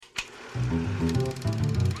Hello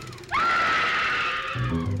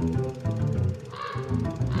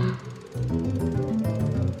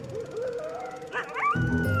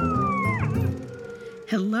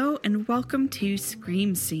and welcome to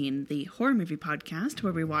Scream Scene, the horror movie podcast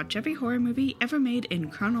where we watch every horror movie ever made in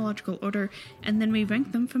chronological order and then we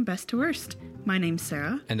rank them from best to worst. My name's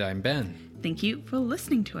Sarah. And I'm Ben. Thank you for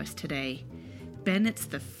listening to us today. Ben, it's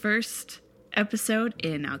the first episode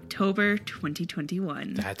in October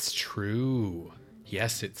 2021. That's true.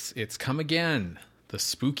 Yes, it's come again. The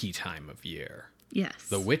spooky time of year. Yes.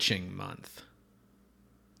 The witching month.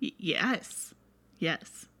 Yes.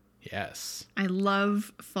 Yes. Yes. I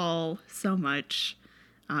love fall so much,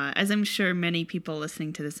 as I'm sure many people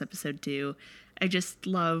listening to this episode do. I just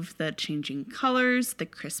love the changing colors, the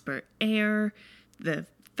crisper air, the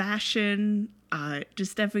fashion,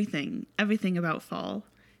 just everything about fall.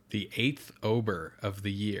 The 8th Ober of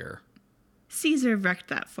the year. Caesar wrecked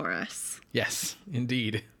that for us. Yes,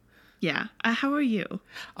 indeed. Yeah. How are you?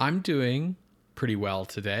 I'm doing pretty well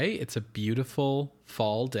today. It's a beautiful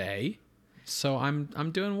fall day. So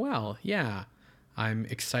I'm doing well. Yeah. I'm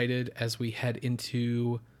excited as we head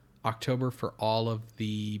into October for all of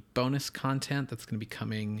the bonus content that's going to be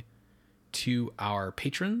coming to our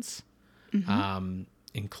patrons,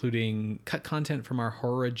 including cut content from our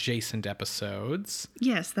horror adjacent episodes.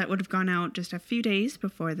 Yes, that would have gone out just a few days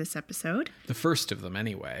before this episode. The first of them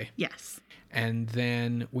anyway. Yes. And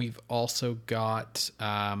then we've also got,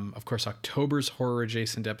 of course, October's horror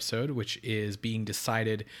adjacent episode, which is being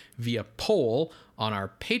decided via poll on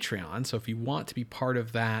our Patreon. So if you want to be part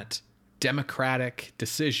of that democratic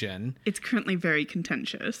decision. It's currently very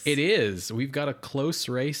contentious. It is. We've got a close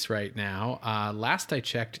race right now. Last I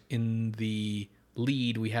checked, in the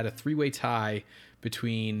lead, we had a 3-way tie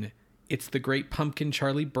between It's the Great Pumpkin,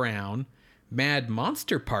 Charlie Brown, Mad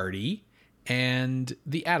Monster Party, and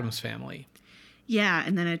The Addams Family. Yeah,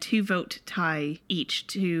 and then a 2-vote tie each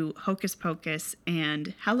to Hocus Pocus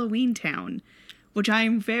and Halloween Town, which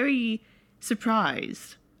I'm very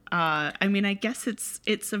surprised. I mean, I guess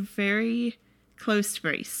it's a very close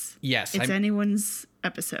race. Yes. It's anyone's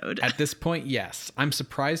episode. At this point, yes. I'm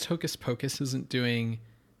surprised Hocus Pocus isn't doing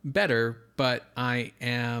better, but I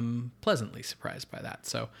am pleasantly surprised by that.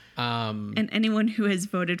 So, and anyone who has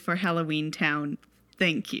voted for Halloween Town,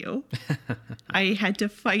 thank you. I had to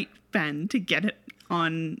fight Ben to get it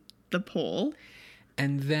on the poll.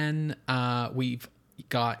 And then we've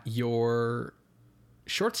got your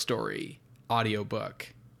short story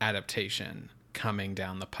audiobook adaptation coming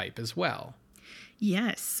down the pipe as well.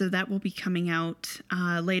 Yes, so that will be coming out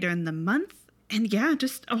later in the month. And yeah,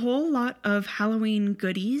 just a whole lot of Halloween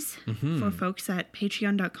goodies for folks at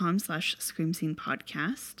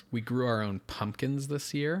patreon.com/screamscenepodcast. We grew our own pumpkins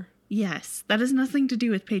this year. Yes, that has nothing to do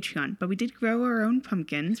with Patreon, but we did grow our own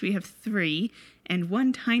pumpkins. We have 3 and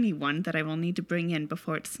 1 tiny one that I will need to bring in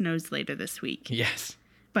before it snows later this week. Yes.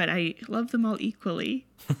 But I love them all equally.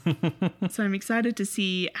 So I'm excited to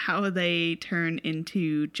see how they turn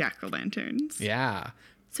into jack-o'-lanterns. Yeah.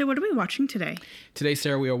 So what are we watching today? Today,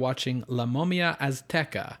 Sarah, we are watching La Momia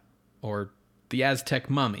Azteca, or The Aztec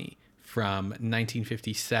Mummy, from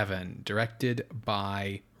 1957, directed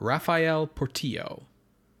by Rafael Portillo.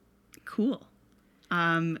 Cool.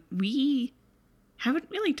 We haven't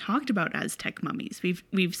really talked about Aztec mummies.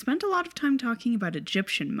 We've spent a lot of time talking about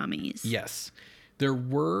Egyptian mummies. Yes. There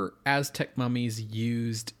were Aztec mummies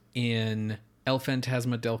used in El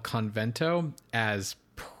Fantasma del Convento as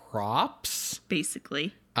props.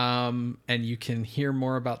 Basically. And you can hear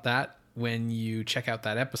more about that when you check out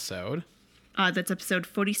that episode. That's episode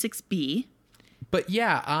 46B. But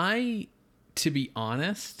yeah, I, to be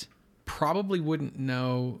honest, probably wouldn't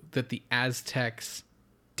know that the Aztecs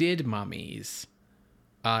did mummies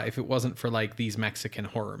if it wasn't for like these Mexican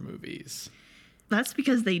horror movies. That's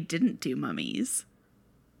because they didn't do mummies.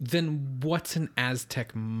 Then what's an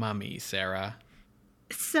Aztec mummy, Sarah?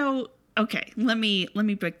 So, okay, let me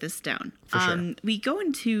break this down. For sure. We go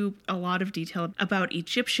into a lot of detail about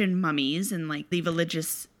Egyptian mummies and like the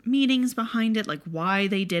religious meanings behind it, like why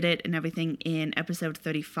they did it and everything in episode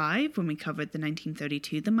 35 when we covered the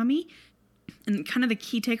 1932 The Mummy. And kind of the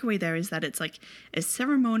key takeaway there is that it's like a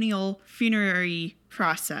ceremonial funerary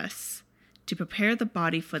process to prepare the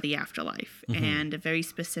body for the afterlife and a very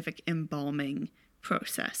specific embalming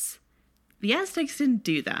process. The Aztecs didn't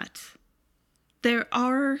do that. There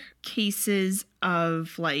are cases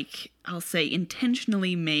of, like, I'll say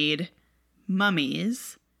intentionally made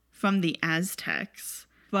mummies from the Aztecs,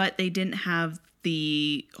 but they didn't have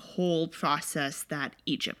the whole process that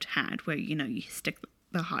Egypt had, where, you know, you stick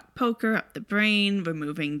the hot poker up the brain,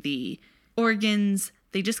 removing the organs.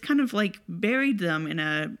 They just kind of like buried them in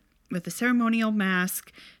a with a ceremonial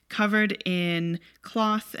mask, covered in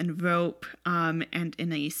cloth and rope, and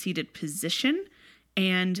in a seated position.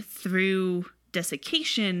 And through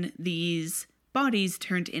desiccation, these bodies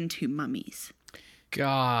turned into mummies.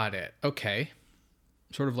 Got it. Okay.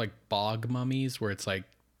 Sort of like bog mummies, where it's like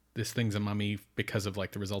this thing's a mummy because of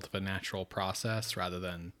like the result of a natural process rather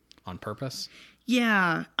than on purpose.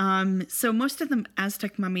 Yeah. So most of the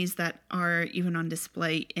Aztec mummies that are even on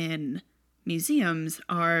display in museums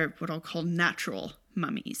are what I'll call natural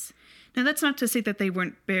mummies. Now, that's not to say that they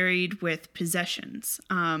weren't buried with possessions.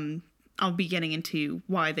 I'll be getting into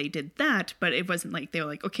why they did that, but it wasn't like they were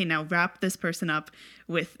like, okay, now wrap this person up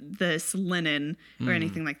with this linen or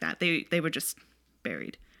anything like that. They were just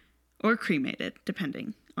buried or cremated,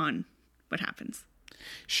 depending on what happens.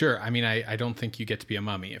 Sure. I mean, I don't think you get to be a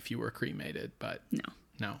mummy if you were cremated, but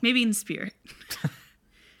No. Maybe in spirit.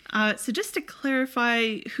 So just to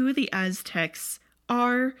clarify who the Aztecs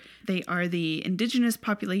are, they are the indigenous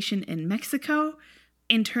population in Mexico.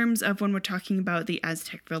 In terms of when we're talking about the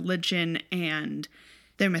Aztec religion and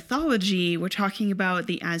their mythology, we're talking about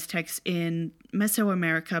the Aztecs in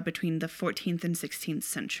Mesoamerica between the 14th and 16th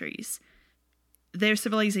centuries. Their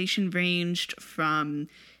civilization ranged from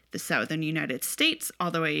the southern United States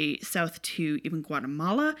all the way south to even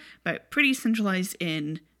Guatemala, but pretty centralized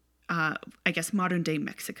in, modern day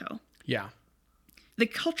Mexico. Yeah. The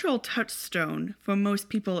cultural touchstone for most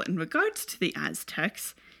people in regards to the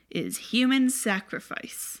Aztecs is human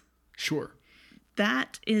sacrifice. Sure.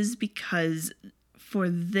 That is because for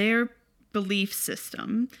their belief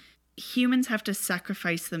system, humans have to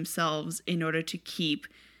sacrifice themselves in order to keep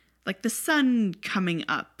like the sun coming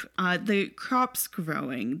up, the crops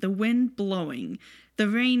growing, the wind blowing, the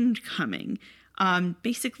rain coming.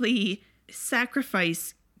 Basically,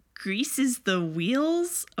 sacrifice greases the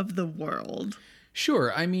wheels of the world.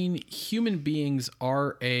 Sure. I mean, human beings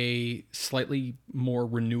are a slightly more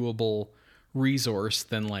renewable resource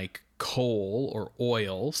than like coal or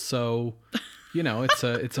oil. So,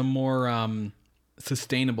 it's a more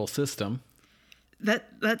sustainable system.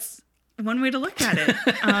 That's one way to look at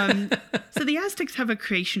it. So the Aztecs have a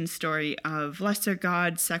creation story of lesser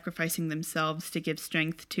gods sacrificing themselves to give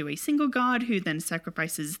strength to a single god who then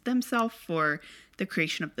sacrifices themselves for the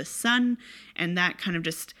creation of the sun. And that kind of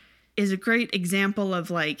just is a great example of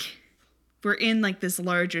like, we're in like this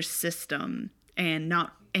larger system and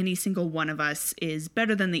not any single one of us is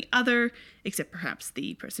better than the other, except perhaps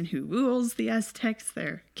the person who rules the Aztecs,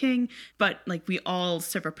 their king. But like we all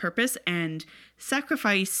serve a purpose, and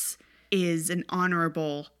sacrifice is an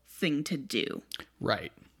honorable thing to do.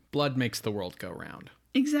 Right. Blood makes the world go round.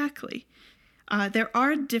 Exactly. There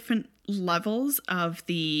are different levels of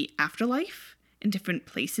the afterlife in different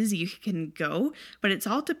places you can go, but it's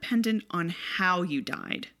all dependent on how you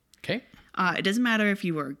died. Okay. It doesn't matter if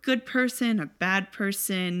you were a good person, a bad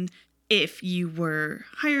person, if you were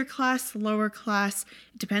higher class, lower class.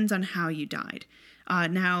 It depends on how you died.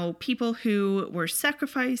 Now, people who were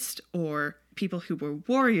sacrificed or people who were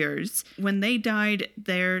warriors, when they died,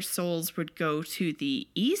 their souls would go to the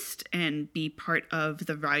east and be part of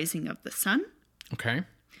the rising of the sun. Okay.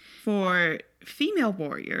 For female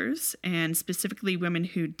warriors, and specifically women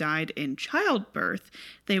who died in childbirth,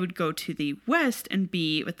 they would go to the west and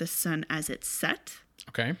be with the sun as it set.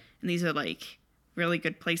 Okay. And these are like really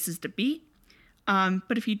good places to be.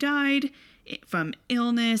 But if you died from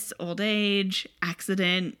illness, old age,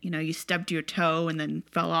 accident, you stubbed your toe and then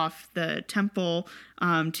fell off the temple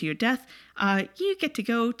to your death, you get to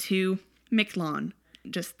go to Mictlan,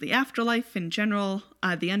 just the afterlife in general,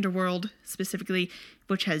 the underworld specifically,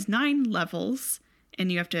 which has 9 levels,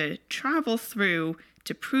 and you have to travel through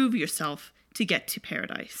to prove yourself to get to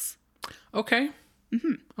paradise. Okay.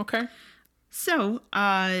 Mm-hmm. Okay. So,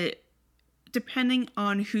 depending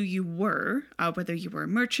on who you were, whether you were a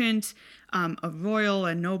merchant, a royal,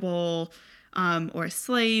 a noble, or a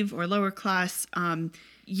slave, or lower class,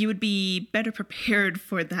 you would be better prepared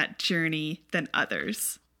for that journey than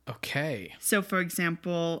others. Okay. So, for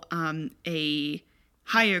example, a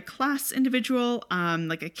higher class individual,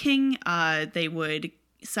 like a king, they would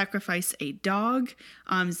sacrifice a dog,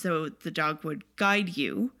 so the dog would guide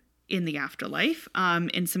you in the afterlife.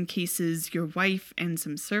 In some cases, your wife and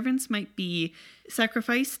some servants might be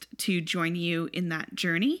sacrificed to join you in that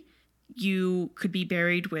journey. You could be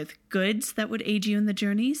buried with goods that would aid you in the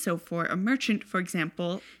journey. So for a merchant, for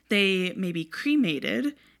example, they may be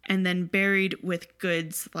cremated and then buried with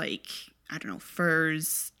goods like,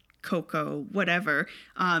 furs, cocoa, whatever.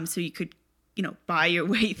 So you could, buy your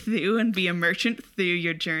way through and be a merchant through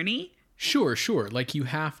your journey. Sure. Like you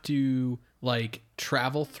have to like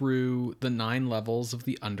travel through the 9 levels of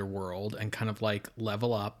the underworld and kind of like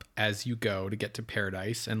level up as you go to get to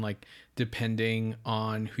paradise. And like, depending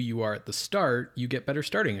on who you are at the start, you get better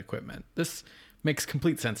starting equipment. This makes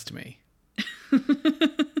complete sense to me.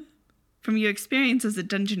 From your experience as a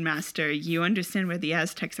dungeon master, you understand where the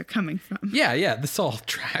Aztecs are coming from. Yeah, this all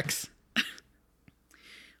tracks.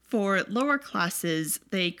 For lower classes,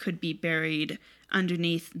 they could be buried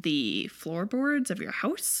underneath the floorboards of your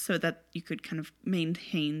house so that you could kind of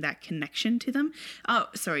maintain that connection to them. Oh,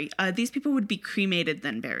 sorry. These people would be cremated,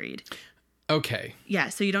 then buried. Okay. Yeah,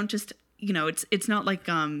 so you don't just, it's not like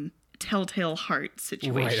Telltale Heart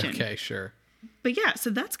situation. Right, okay, sure. But yeah, so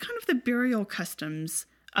that's kind of the burial customs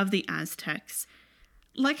of the Aztecs.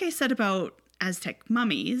 Like I said about Aztec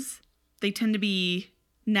mummies, they tend to be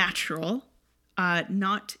natural,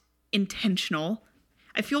 not intentional.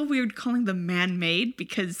 I feel weird calling them man-made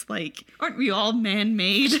because, like, aren't we all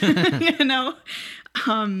man-made? But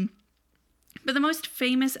the most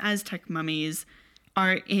famous Aztec mummies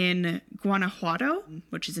are in Guanajuato,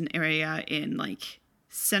 which is an area in, like,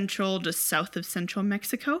 central, just south of central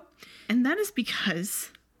Mexico. And that is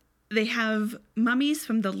because they have mummies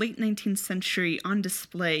from the late 19th century on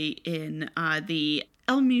display in the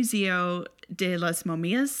El Museo de las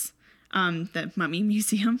Momias, the Mummy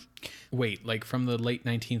Museum. Wait, like from the late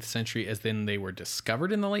 19th century as in they were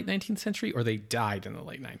discovered in the late 19th century or they died in the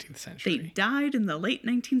late 19th century? They died in the late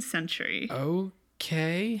 19th century.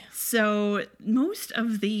 Okay. So most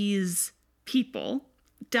of these people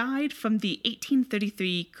died from the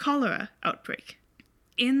 1833 cholera outbreak.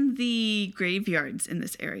 In the graveyards in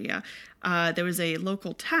this area, there was a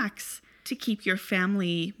local tax to keep your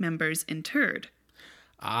family members interred.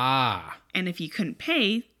 Ah. And if you couldn't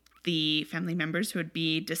pay, the family members would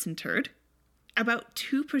be disinterred. About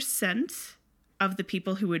 2% of the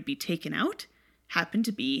people who would be taken out happened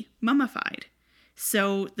to be mummified.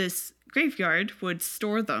 So this graveyard would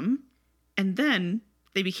store them, and then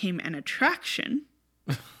they became an attraction.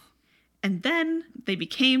 And then they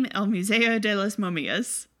became El Museo de las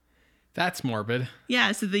Momias. That's morbid.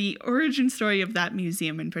 Yeah, so the origin story of that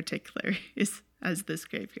museum in particular is as this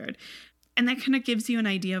graveyard. And that kind of gives you an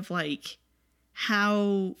idea of like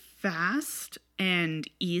how fast and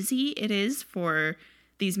easy it is for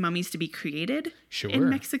these mummies to be created in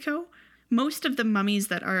Mexico. Most of the mummies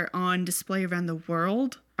that are on display around the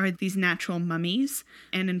world are these natural mummies.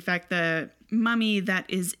 And in fact, the mummy that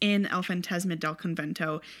is in El Fantasma del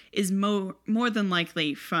Convento is more than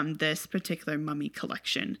likely from this particular mummy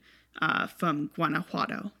collection from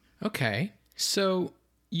Guanajuato. Okay. So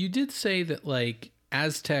you did say that like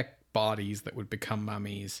Aztec bodies that would become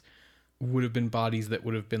mummies would have been bodies that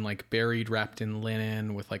would have been like buried, wrapped in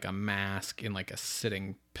linen with like a mask in like a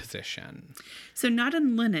sitting position. So not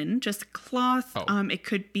in linen, just cloth. Oh. It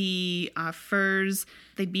could be furs.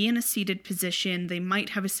 They'd be in a seated position. They might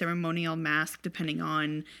have a ceremonial mask depending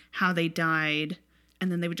on how they died.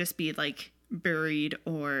 And then they would just be like buried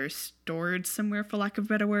or stored somewhere, for lack of a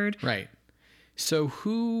better word. Right. So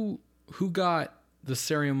who got the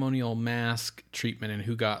ceremonial mask treatment and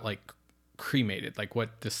who got like cremated? Like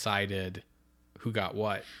what decided who got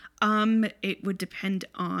what? It would depend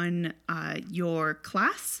on your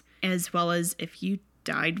class as well as if you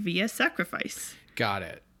died via sacrifice. Got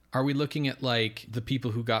it. Are we looking at like the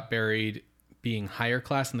people who got buried being higher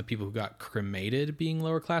class and the people who got cremated being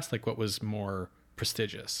lower class? Like what was more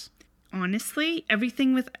prestigious? Honestly,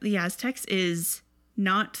 everything with the Aztecs is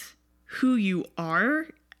not who you are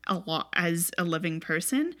as a living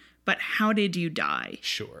person, but how did you die?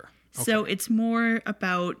 Sure. Okay. So it's more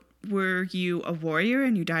about, were you a warrior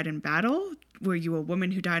and you died in battle? Were you a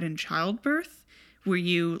woman who died in childbirth? Were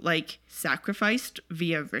you like sacrificed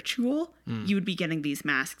via ritual? You would be getting these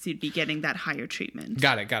masks. You'd be getting that higher treatment.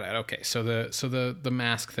 Got it. Okay. So the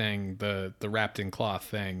mask thing, the wrapped in cloth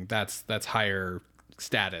thing, that's higher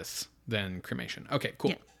status than cremation. Okay,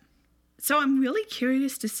 cool. Yeah. So I'm really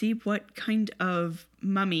curious to see what kind of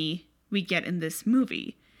mummy we get in this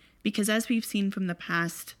movie, because as we've seen from the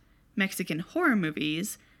past Mexican horror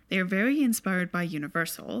movies, they are very inspired by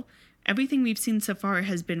Universal. Everything we've seen so far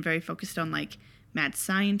has been very focused on like mad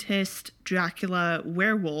scientist, Dracula,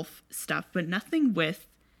 werewolf stuff, but nothing with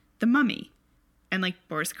the mummy and like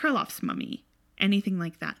Boris Karloff's mummy, anything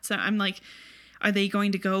like that. So I'm like, are they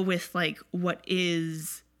going to go with like what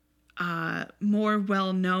is more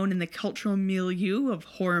well known in the cultural milieu of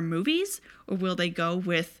horror movies, or will they go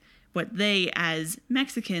with what they as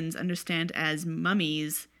Mexicans understand as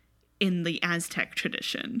mummies in the Aztec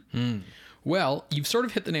tradition? Well, you've sort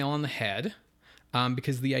of hit the nail on the head,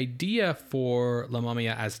 because the idea for La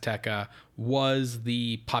Momia Azteca was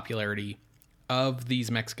the popularity of these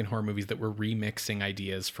Mexican horror movies that were remixing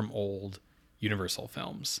ideas from old Universal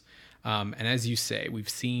films. And as you say, we've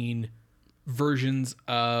seen versions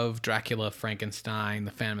of Dracula, Frankenstein,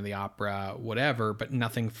 The Phantom of the Opera, whatever, but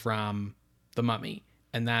nothing from The Mummy.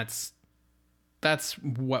 And that's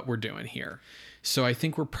what we're doing here. So I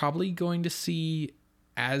think we're probably going to see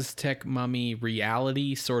Aztec mummy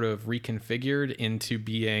reality sort of reconfigured into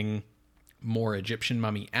being more Egyptian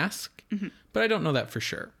mummy-esque, but I don't know that for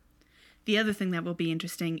sure. The other thing that will be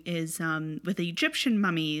interesting is with the Egyptian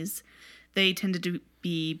mummies, they tended to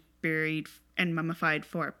be buried and mummified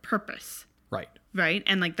for a purpose. Right?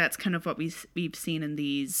 And like that's kind of what we've seen in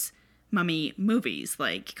these mummy movies.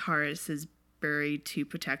 Like Kharis is buried to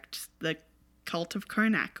protect the cult of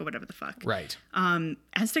Karnak or whatever the fuck. Right.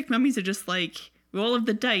 Aztec mummies are just like, roll of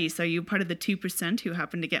the dice. Are you part of the 2% who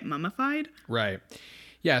happen to get mummified? Right.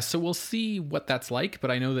 Yeah, so we'll see what that's like,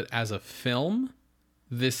 but I know that as a film,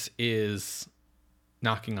 this is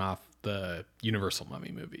knocking off the Universal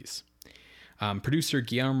Mummy movies. Producer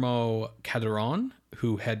Guillermo Calderon,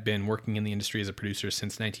 who had been working in the industry as a producer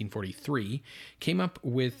since 1943, came up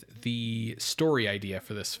with the story idea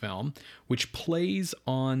for this film, which plays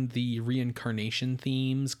on the reincarnation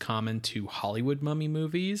themes common to Hollywood mummy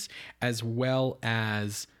movies, as well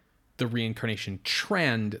as the reincarnation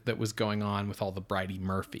trend that was going on with all the Bridey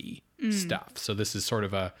Murphy stuff. So this is sort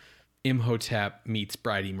of a Imhotep meets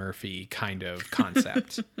Bridey Murphy kind of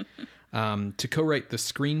concept. To co-write the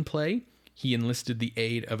screenplay, he enlisted the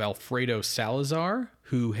aid of Alfredo Salazar,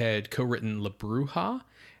 who had co-written La Bruja,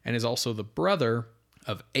 and is also the brother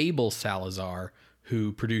of Abel Salazar,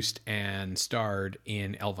 who produced and starred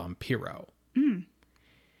in El Vampiro.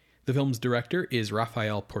 The film's director is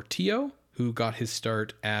Rafael Portillo, who got his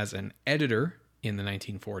start as an editor in the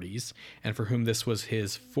 1940s, and for whom this was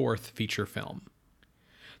his fourth feature film.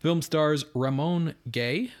 The film stars Ramon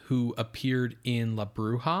Gay, who appeared in La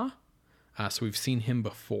Bruja, so we've seen him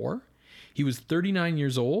before. He was 39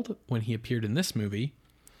 years old when he appeared in this movie,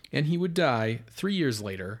 and he would die 3 years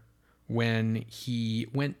later when he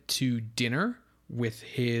went to dinner with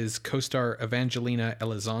his co-star Evangelina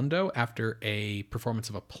Elizondo after a performance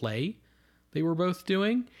of a play they were both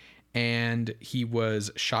doing, and he was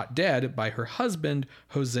shot dead by her husband,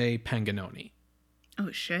 Jose Panganoni.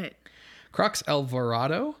 Oh, shit. Crox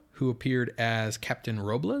Alvarado, who appeared as Captain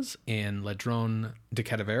Robles in Ladrón de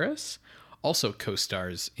Cadaveras, also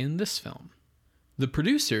co-stars in this film. The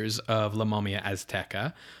producers of La Momia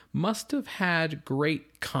Azteca must have had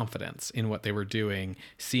great confidence in what they were doing,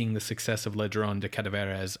 seeing the success of Ladrón de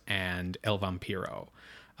Cadaveras and El Vampiro,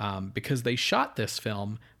 because they shot this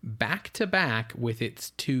film back-to-back with its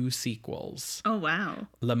two sequels. Oh, wow.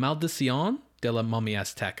 La Maldición de la Momia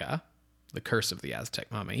Azteca, The Curse of the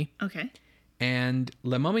Aztec Mummy. Okay. And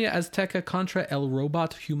La Momia Azteca contra el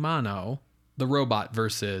Robot Humano, the robot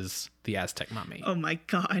versus the Aztec mummy. Oh my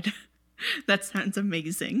God. That sounds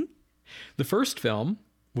amazing. The first film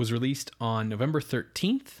was released on November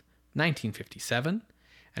 13th, 1957,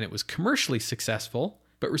 and it was commercially successful,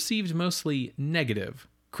 but received mostly negative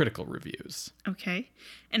critical reviews. Okay.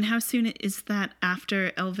 And how soon is that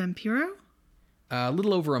after El Vampiro? A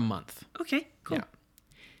little over a month. Okay, cool. Yeah.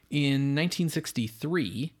 In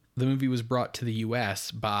 1963, the movie was brought to the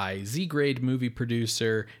U.S. by Z-grade movie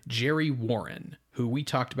producer Jerry Warren, who we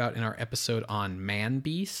talked about in our episode on Man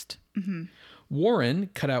Beast. Warren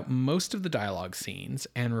cut out most of the dialogue scenes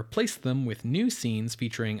and replaced them with new scenes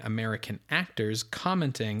featuring American actors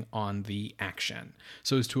commenting on the action,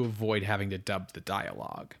 so as to avoid having to dub the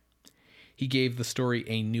dialogue. He gave the story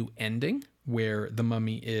a new ending, where the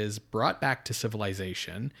mummy is brought back to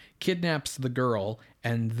civilization, kidnaps the girl,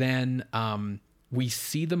 and then we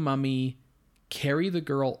see the mummy carry the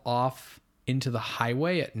girl off into the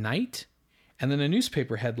highway at night, and then a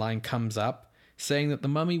newspaper headline comes up saying that the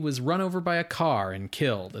mummy was run over by a car and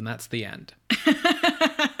killed, and that's the end.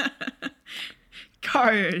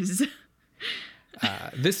 Cars.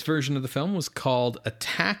 This version of the film was called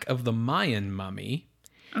Attack of the Mayan Mummy.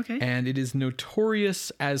 Okay. And it is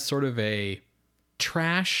notorious as sort of a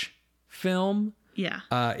trash film. Yeah.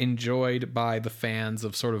 Enjoyed by the fans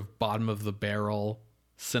of sort of bottom of the barrel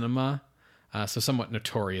cinema. So somewhat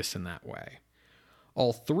notorious in that way.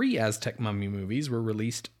 All three Aztec Mummy movies were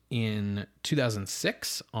released in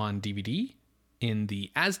 2006 on DVD in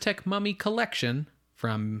the Aztec Mummy Collection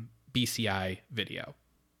from BCI Video.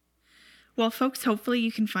 Well, folks, hopefully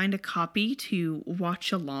you can find a copy to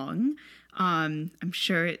watch along. I'm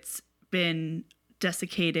sure it's been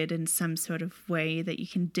desiccated in some sort of way that you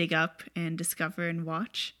can dig up and discover and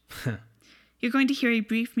watch. You're going to hear a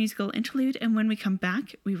brief musical interlude, and when we come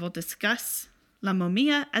back, we will discuss La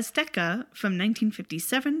Momia Azteca from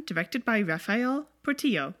 1957, directed by Rafael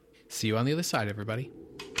Portillo. See you on the other side, everybody.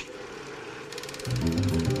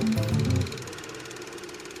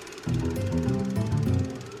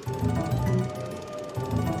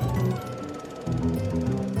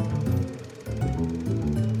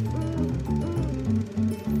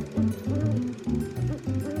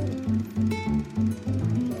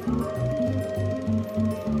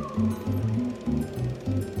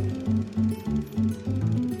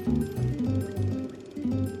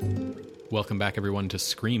 Welcome back, everyone, to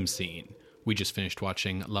Scream Scene. We just finished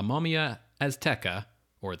watching La Momia Azteca,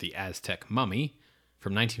 or The Aztec Mummy,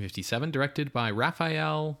 from 1957, directed by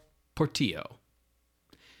Rafael Portillo.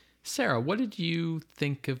 Sarah, what did you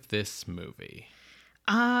think of this movie?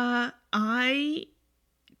 I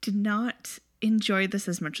did not enjoy this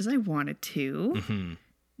as much as I wanted to. Mm-hmm.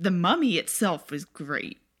 The mummy itself was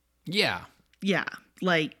great. Yeah. Yeah,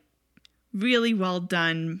 like, really well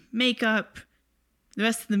done makeup. The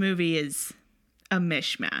rest of the movie is a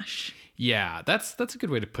mishmash. Yeah, that's a good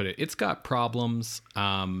way to put it. It's got problems,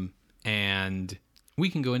 and we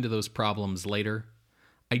can go into those problems later.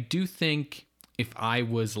 I do think if I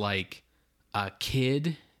was like a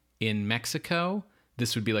kid in Mexico,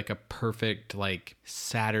 this would be like a perfect like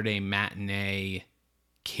Saturday matinee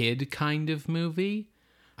kid kind of movie.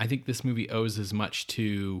 I think this movie owes as much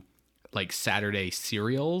to like Saturday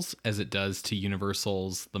serials as it does to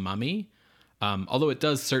Universal's The Mummy. Although it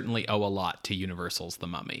does certainly owe a lot to Universal's The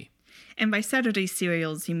Mummy. And by Saturday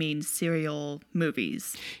serials, you mean serial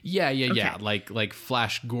movies? Yeah. Okay. Like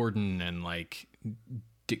Flash Gordon and like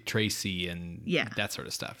Dick Tracy and that sort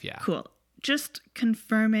of stuff. Yeah. Cool. Just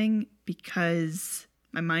confirming because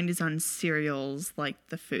my mind is on cereals like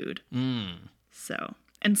the food. So,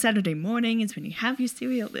 and Saturday morning is when you have your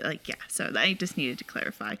cereal. Like, yeah. So I just needed to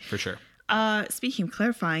clarify. For sure. Speaking of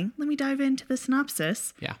clarifying, let me dive into the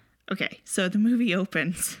synopsis. Yeah. Okay, so the movie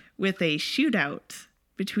opens with a shootout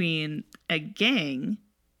between a gang.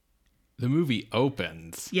 The movie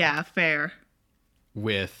opens. Yeah, fair.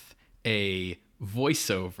 With a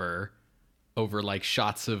voiceover over like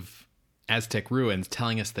shots of Aztec ruins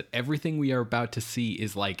telling us that everything we are about to see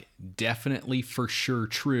is like definitely for sure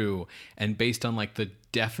true and based on like the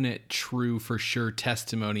definite true for sure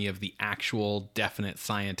testimony of the actual definite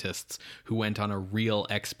scientists who went on a real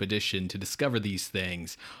expedition to discover these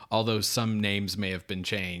things, although some names may have been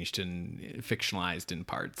changed and fictionalized in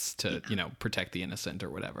parts to, protect the innocent or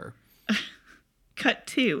whatever. Cut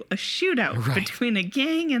to a shootout between a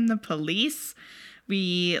gang and the police.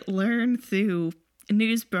 We learn through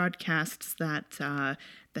news broadcasts that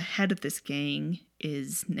the head of this gang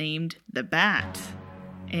is named the Bat,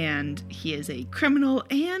 and he is a criminal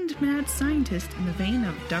and mad scientist in the vein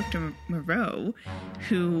of Dr. Moreau,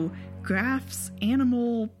 who grafts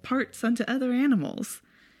animal parts onto other animals.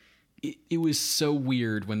 It was so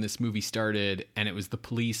weird when this movie started and it was the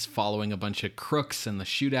police following a bunch of crooks and the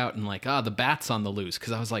shootout and like, the Bat's on the loose.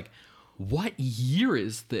 Because I was like, what year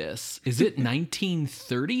is this? Is it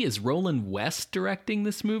 1930? Is Roland West directing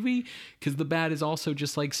this movie? Because the Bat is also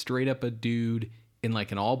just like straight up a dude in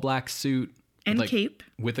like an all black suit. And cape.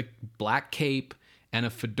 With a black cape and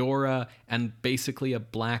a fedora and basically a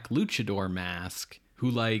black luchador mask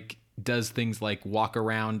who like does things like walk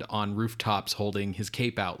around on rooftops holding his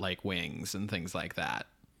cape out like wings and things like that.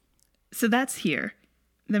 So that's here.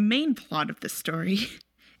 The main plot of the story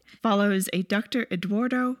follows a Dr.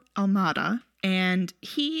 Eduardo Almada, and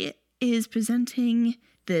he is presenting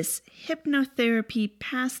this hypnotherapy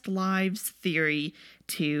past lives theory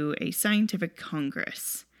to a scientific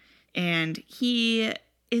congress. And he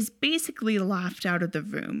is basically laughed out of the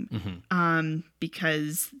room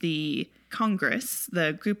because the Congress,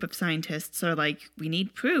 the group of scientists, are like, we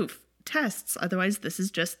need proof, tests, otherwise this is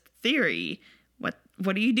just theory.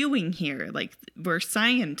 What are you doing here? Like, we're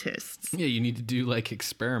scientists. Yeah, you need to do like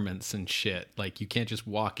experiments and shit. Like, you can't just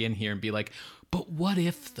walk in here and be like, but what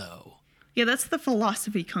if though? Yeah, that's the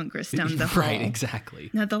philosophy Congress down the hall. Right, exactly.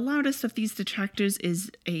 Now, the loudest of these detractors is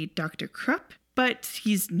a Dr. Krupp, but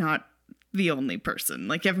he's not the only person.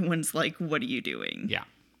 Like, everyone's like, what are you doing? Yeah.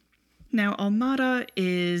 Now, Almada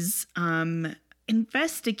is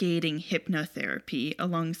investigating hypnotherapy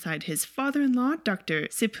alongside his father-in-law, Dr.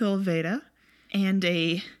 Sepulveda, and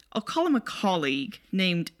I'll call him a colleague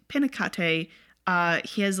named Pinacate.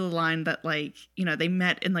 He has a line that, like, they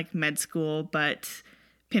met in, like, med school, but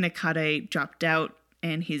Pinacate dropped out,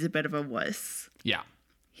 and he's a bit of a wuss. Yeah.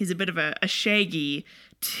 He's a bit of a Shaggy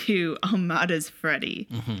to Almada's Freddy.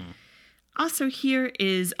 Mm-hmm. Also here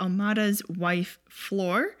is Almada's wife,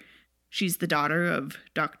 Flor, She's the daughter of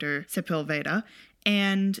Dr. Sepulveda.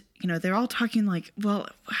 And, they're all talking like, well,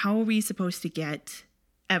 how are we supposed to get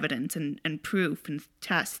evidence and proof and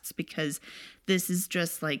tests? Because this is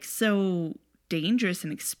just like so dangerous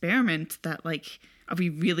an experiment that like, are we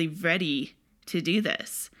really ready to do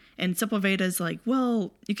this? And Sepulveda's like,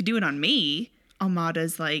 well, you could do it on me.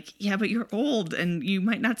 Almada's like, yeah, but you're old and you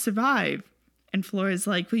might not survive. And Flora's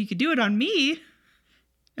like, well, you could do it on me.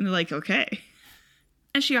 And they're like, okay.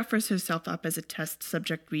 As she offers herself up as a test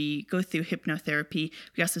subject, we go through hypnotherapy.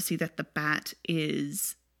 We also see that the bat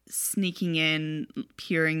is sneaking in,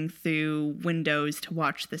 peering through windows to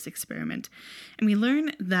watch this experiment. And we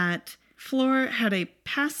learn that Flora had a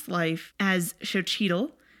past life as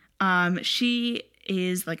Xochitl. She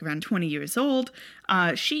is like around 20 years old.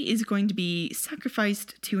 She is going to be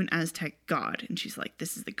sacrificed to an Aztec god. And she's like,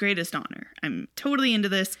 this is the greatest honor. I'm totally into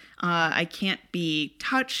this. I can't be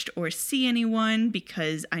touched or see anyone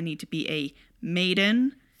because I need to be a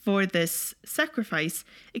maiden for this sacrifice,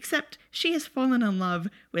 except she has fallen in love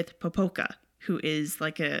with Popoka, who is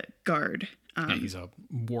like a guard. Yeah, he's a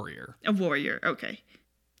warrior. A warrior, okay.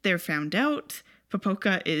 They're found out.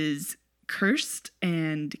 Popoka is cursed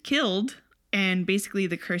and killed. And basically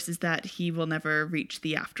the curse is that he will never reach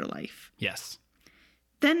the afterlife. Yes.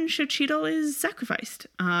 Then Xochitl is sacrificed.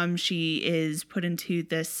 She is put into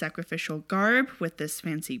this sacrificial garb with this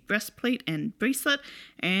fancy breastplate and bracelet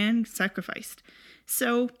and sacrificed.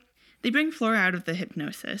 So they bring Flora out of the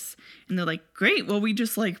hypnosis and they're like, great, well, we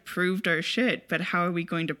just like proved our shit, but how are we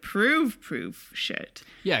going to prove shit?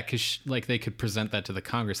 Yeah, because like they could present that to the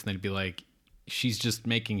Congress and they'd be like, she's just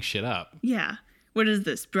making shit up. Yeah. What is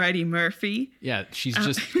this, Bridie Murphy? Yeah, she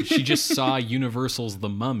just saw Universal's The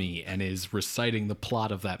Mummy and is reciting the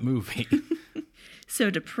plot of that movie. So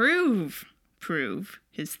to prove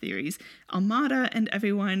his theories, Almada and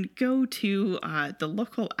everyone go to the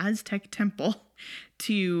local Aztec temple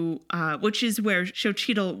which is where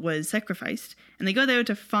Xochitl was sacrificed. And they go there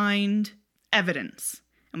to find evidence.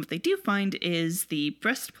 And what they do find is the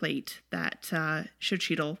breastplate that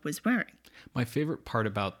Xochitl was wearing. My favorite part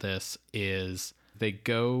about this is they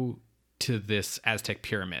go to this Aztec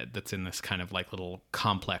pyramid that's in this kind of like little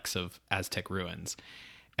complex of Aztec ruins.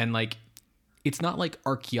 And like, it's not like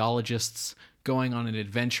archaeologists going on an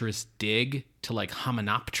adventurous dig to like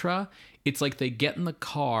Hamunaptra. It's like they get in the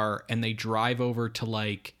car and they drive over to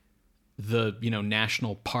like the,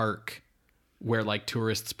 national park where like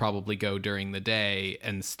tourists probably go during the day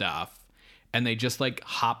and stuff. And they just like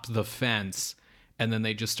hop the fence and then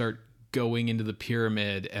they just start going into the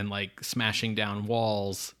pyramid and like smashing down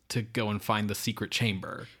walls to go and find the secret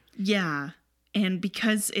chamber. Yeah. And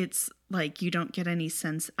because it's like you don't get any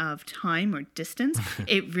sense of time or distance,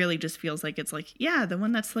 it really just feels like it's like, yeah, the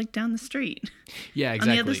one that's like down the street. Yeah,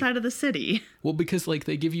 exactly. On the other side of the city. Well, because like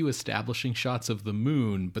they give you establishing shots of the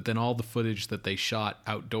moon, but then all the footage that they shot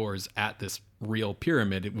outdoors at this real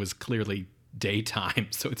pyramid, it was clearly daytime.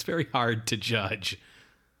 So it's very hard to judge.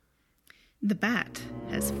 The bat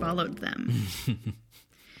has followed them.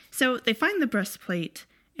 So they find the breastplate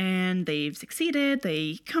and they've succeeded.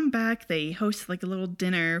 They come back. They host like a little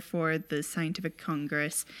dinner for the scientific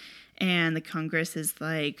congress. And the congress is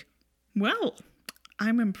like, well,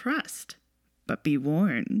 I'm impressed, but be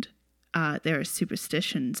warned. There are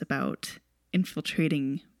superstitions about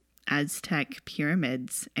infiltrating Aztec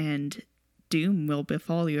pyramids and doom will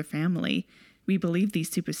befall your family. We believe these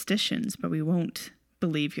superstitions, but we won't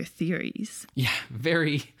believe your theories. Yeah,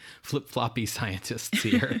 very flip-floppy scientists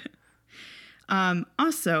here.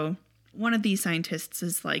 Also, one of these scientists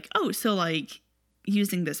is like, oh, so like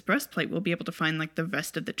using this breastplate, we'll be able to find like the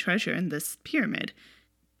rest of the treasure in this pyramid.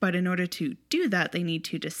 But in order to do that, they need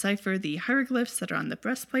to decipher the hieroglyphs that are on the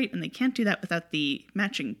breastplate, and they can't do that without the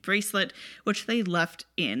matching bracelet, which they left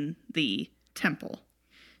in the temple.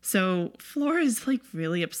 So Flora is like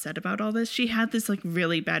really upset about all this. She had this like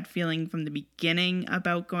really bad feeling from the beginning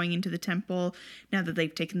about going into the temple. Now that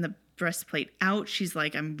they've taken the breastplate out, she's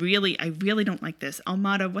like, I really don't like this.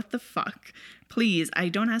 Almada, what the fuck? Please, I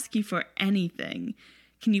don't ask you for anything.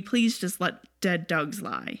 Can you please just let dead dogs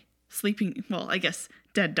lie? I guess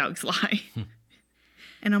dead dogs lie.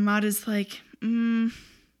 And Almada's like,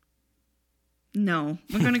 no,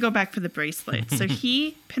 we're going to go back for the bracelet. So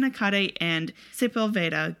he, Pinacate, and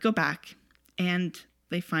Sepulveda go back and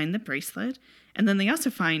they find the bracelet. And then they also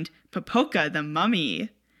find Popoka, the mummy.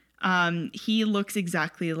 He looks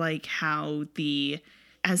exactly like how the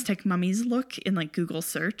Aztec mummies look in like Google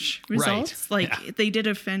search results. Right. Like They did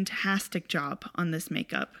a fantastic job on this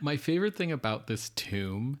makeup. My favorite thing about this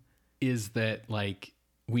tomb is that like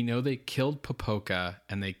we know they killed Popoka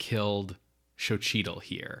and they killed Xochitl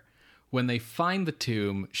here. when they find the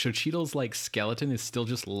tomb, Xochitl's like skeleton is still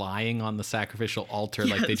just lying on the sacrificial altar.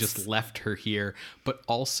 Like they just left her here. But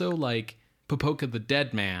also like Popoka the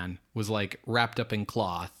dead man was like wrapped up in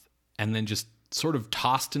cloth and then just sort of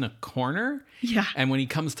tossed in a corner. Yeah. And when he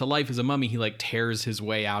comes to life as a mummy, he like tears his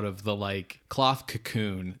way out of the like cloth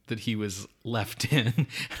cocoon that he was left in. And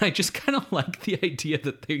I just kind of like the idea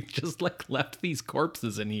that they just like left these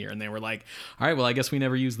corpses in here and they were like, all right, well, I guess we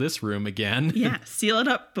never use this room again. Yeah, seal it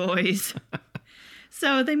up, boys.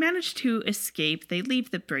 So they manage to escape. They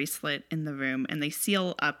leave the bracelet in the room and they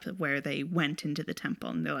seal up where they went into the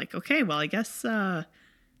temple. And they're like, okay, well, I guess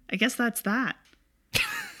that's that.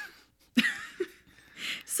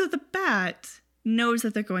 So the bat knows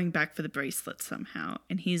that they're going back for the bracelet somehow.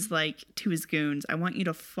 And he's like to his goons, I want you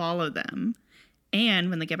to follow them. And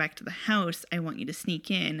when they get back to the house, I want you to sneak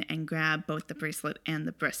in and grab both the bracelet and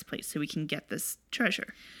the breastplate so we can get this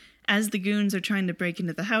treasure. As the goons are trying to break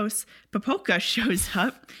into the house, Popoka shows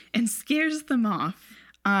up and scares them off.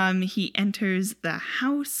 He enters the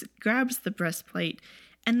house, grabs the breastplate,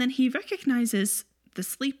 and then he recognizes the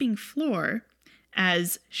sleeping Floor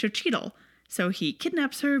as Xochitl. So he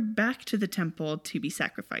kidnaps her back to the temple to be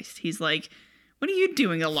sacrificed. He's like, what are you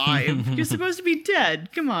doing alive? You're supposed to be dead.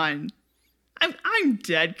 Come on. I'm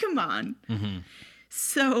dead. Come on. Mm-hmm.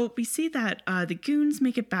 So we see that the goons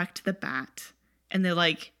make it back to the bat. And they're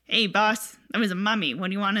like, hey, boss, that was a mummy. What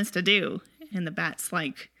do you want us to do? And the bat's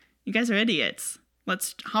like, you guys are idiots.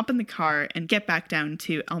 Let's hop in the car and get back down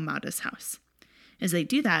to Almada's house. As they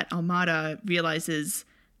do that, Almada realizes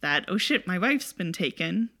that, oh shit, my wife's been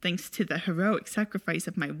taken thanks to the heroic sacrifice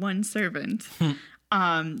of my one servant.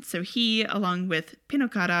 So he, along with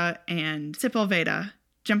Pinokara and Sepulveda,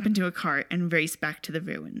 jump into a cart and race back to the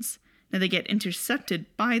ruins. Now they get intercepted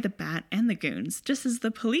by the bat and the goons, just as the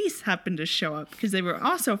police happen to show up because they were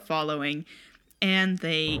also following. And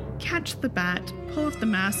they catch the bat, pull off the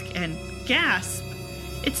mask, and gasp,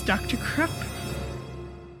 it's Dr. Krupp.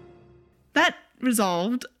 That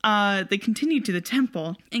resolved, they continue to the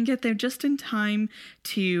temple and get there just in time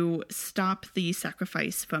to stop the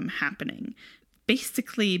sacrifice from happening.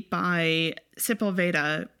 Basically by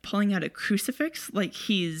Sepulveda pulling out a crucifix like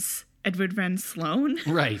he's Edward Van Sloan.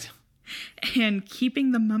 Right. And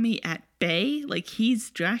keeping the mummy at bay like he's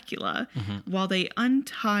Dracula while they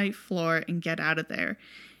untie Floor and get out of there.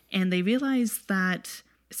 And they realize that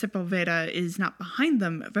Sepulveda is not behind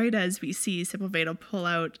them, right as we see Sepulveda pull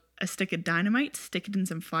out a stick of dynamite, stick it in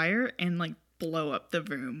some fire, and like blow up the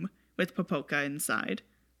room with Popoka inside.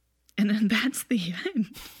 And then that's the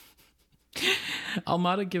end.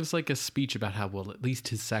 Almada gives like a speech about how, well, at least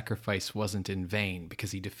his sacrifice wasn't in vain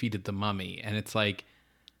because he defeated the mummy. And it's like,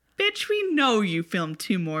 bitch, we know you filmed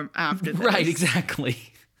 2 more after this. Right,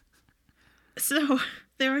 exactly. So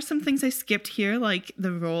there are some things I skipped here, like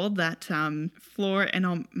the role that Floor and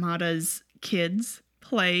Almada's kids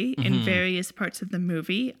play in various parts of the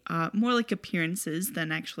movie, more like appearances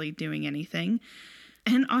than actually doing anything.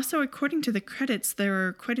 And also, according to the credits, there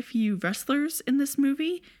are quite a few wrestlers in this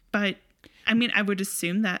movie, but I mean, I would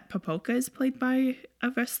assume that Popoka is played by a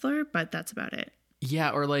wrestler, but that's about it. Yeah,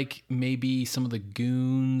 or like maybe some of the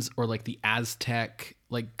goons or like the Aztec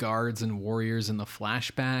like guards and warriors in the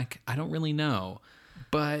flashback. I don't really know.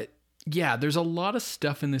 But yeah, there's a lot of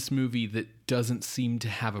stuff in this movie that doesn't seem to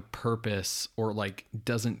have a purpose or like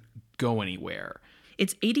doesn't go anywhere.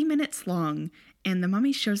 It's 80 minutes long and the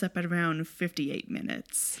mummy shows up at around 58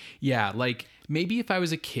 minutes. Yeah, like maybe if I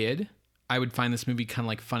was a kid, I would find this movie kind of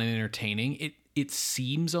like fun and entertaining. It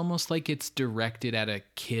seems almost like it's directed at a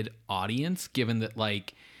kid audience, given that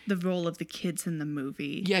like the role of the kids in the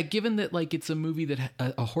movie. Yeah, given that like it's a movie that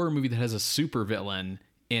a horror movie that has a supervillain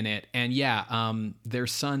in it, and yeah, their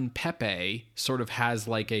son Pepe sort of has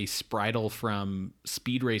like a Spritle from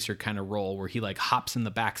Speed Racer kind of role where he like hops in the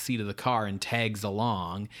back seat of the car and tags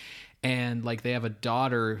along. And like they have a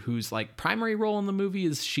daughter whose like primary role in the movie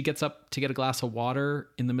is she gets up to get a glass of water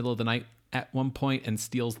in the middle of the night at one point and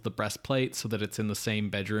steals the breastplate so that it's in the same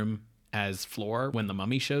bedroom as Floor when the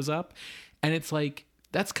mummy shows up. And it's like,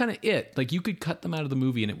 that's kind of it. Like you could cut them out of the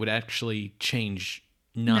movie and it would actually change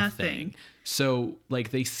nothing. So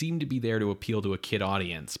like they seem to be there to appeal to a kid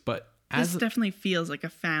audience, but this definitely feels like a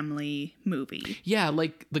family movie. Yeah,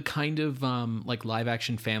 like the kind of like live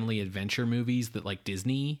action family adventure movies that like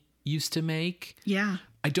Disney used to make. Yeah.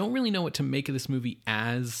 I don't really know what to make of this movie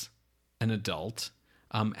as an adult.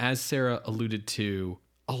 As Sarah alluded to,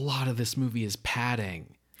 a lot of this movie is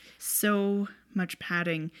padding. So much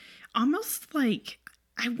padding. Almost like,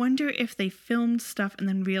 I wonder if they filmed stuff and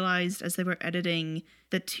then realized as they were editing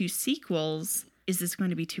the 2 sequels, is this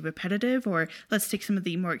going to be too repetitive? Or let's take some of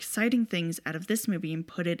the more exciting things out of this movie and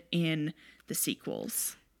put it in the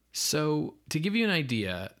sequels. So to give you an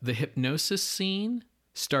idea, the hypnosis scene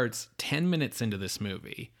starts 10 minutes into this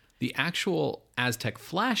movie. The actual Aztec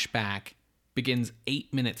flashback begins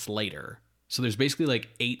 8 minutes later. So there's basically like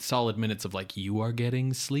 8 solid minutes of like, you are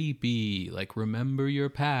getting sleepy, like remember your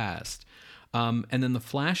past. And then the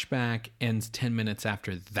flashback ends 10 minutes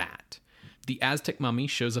after that. The Aztec mummy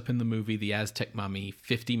shows up in the movie The Aztec Mummy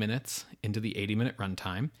 50 minutes into the 80-minute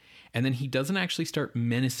runtime. And then he doesn't actually start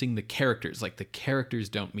menacing the characters. Like the characters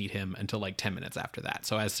don't meet him until like 10 minutes after that.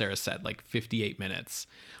 So as Sarah said, like 58 minutes.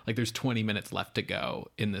 Like there's 20 minutes left to go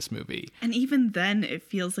in this movie. And even then, it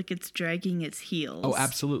feels like it's dragging its heels. Oh,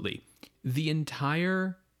 absolutely. The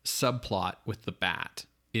entire subplot with the bat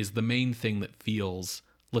is the main thing that feels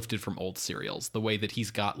lifted from old serials. The way that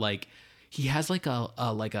he's got like, he has like a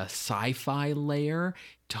sci-fi layer,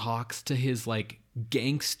 talks to his like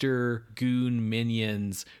gangster goon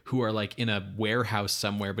minions who are like in a warehouse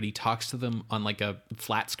somewhere, but he talks to them on like a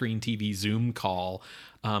flat screen TV Zoom call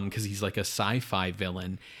because he's like a sci-fi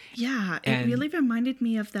villain. Yeah, it really reminded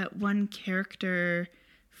me of that one character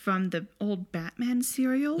from the old Batman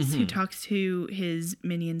serials who talks to his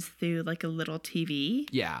minions through like a little TV.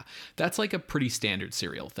 Yeah, that's like a pretty standard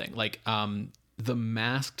serial thing. Like the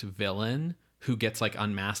masked villain who gets like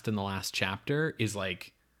unmasked in the last chapter is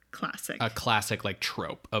like classic. A classic like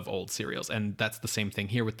trope of old serials. And that's the same thing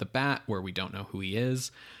here with the bat where we don't know who he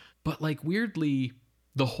is. But like weirdly,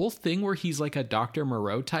 the whole thing where he's like a Dr.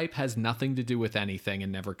 Moreau type has nothing to do with anything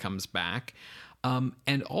and never comes back.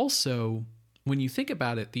 And also, when you think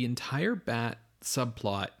about it, the entire bat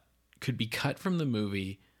subplot could be cut from the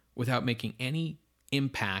movie without making any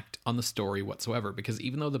impact on the story whatsoever, because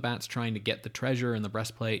even though the bat's trying to get the treasure and the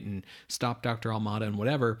breastplate and stop Dr. Almada and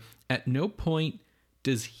whatever, at no point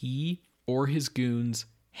does he or his goons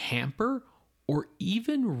hamper or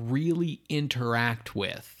even really interact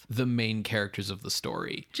with the main characters of the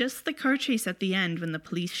story. Just the car chase at the end when the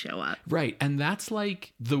police show up. Right, and that's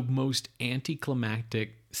like the most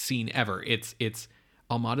anticlimactic scene ever. It's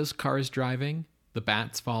Almada's car is driving, the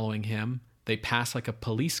bat's following him. They pass like a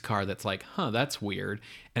police car that's like, that's weird,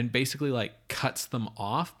 and basically like cuts them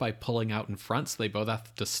off by pulling out in front, so they both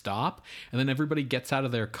have to stop. And then everybody gets out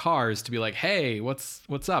of their cars to be like, hey, what's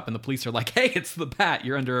up? And the police are like, hey, it's the bat,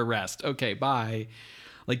 you're under arrest. Okay, bye.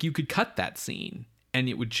 Like you could cut that scene and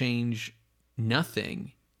it would change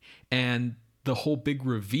nothing. And the whole big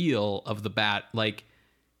reveal of the bat like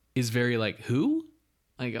is very like, who?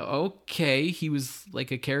 Like, okay, he was like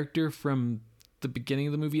a character from the beginning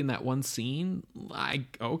of the movie in that one scene.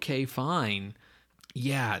 Okay, fine.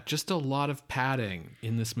 Yeah, just a lot of padding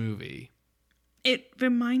in this movie. It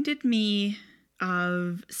reminded me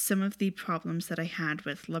of some of the problems that I had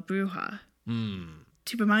with La Bruja.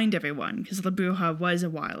 To remind everyone, because La Bruja was a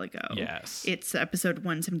while ago. Yes. It's episode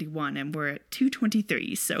 171 and we're at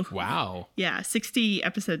 223. So wow. Yeah, 60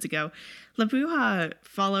 episodes ago. La Bruja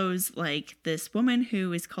follows like this woman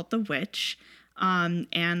who is called the Witch.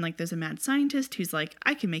 And like there's a mad scientist who's like,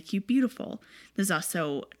 I can make you beautiful. There's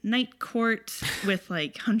also Night Court with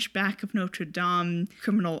like Hunchback of Notre Dame,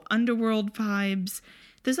 criminal underworld vibes.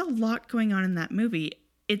 There's a lot going on in that movie.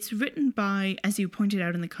 It's written by, as you pointed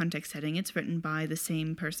out in the context heading, it's written by the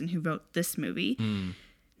same person who wrote this movie.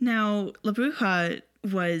 Now, La Bruja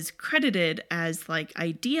was credited as like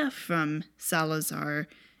idea from Salazar,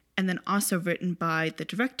 and then also written by the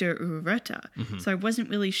director, Urareta. So I wasn't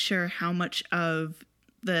really sure how much of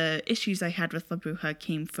the issues I had with La Bruja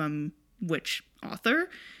came from which author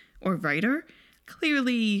or writer.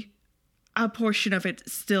 Clearly, a portion of it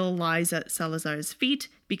still lies at Salazar's feet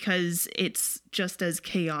because it's just as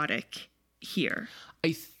chaotic here.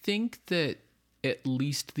 I think that at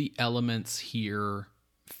least the elements here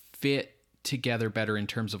fit together better in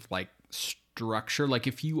terms of like structure. Like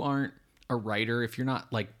if you aren't a writer, if you're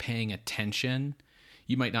not like paying attention,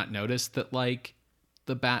 you might not notice that like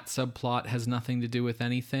the bat subplot has nothing to do with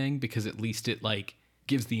anything, because at least it like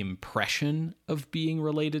gives the impression of being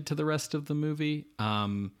related to the rest of the movie.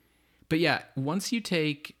 But yeah, once you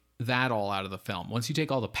take that all out of the film, once you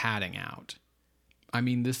take all the padding out, I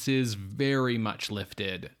mean, this is very much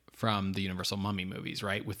lifted from the Universal Mummy movies,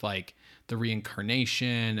 right? With like the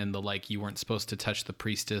reincarnation and the like, you weren't supposed to touch the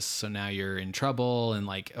priestess, so now you're in trouble, and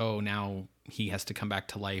like, oh, now he has to come back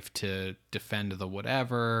to life to defend the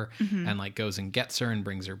whatever, and like goes and gets her and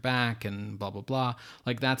brings her back and blah blah blah.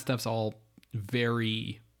 Like that stuff's all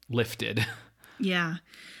very lifted. Yeah.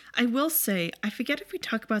 I will say, I forget if we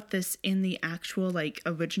talk about this in the actual like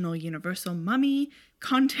original Universal Mummy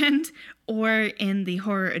content or in the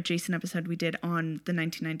horror adjacent episode we did on the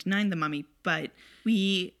 1999 The Mummy, but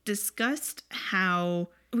we discussed how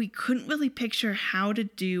we couldn't really picture how to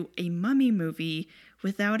do a mummy movie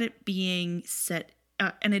without it being set,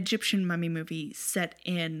 an Egyptian mummy movie set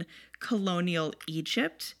in colonial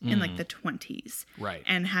Egypt in like the 20s. Right.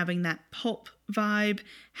 And having that pulp vibe,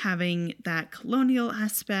 having that colonial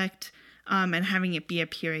aspect, and having it be a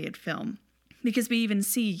period film. Because we even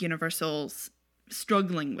see Universal's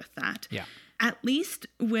struggling with that. Yeah. At least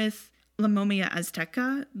with La Momia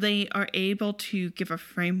Azteca, they are able to give a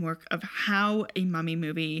framework of how a mummy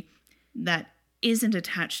movie that isn't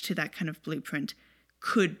attached to that kind of blueprint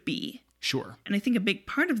could be. Sure. And I think a big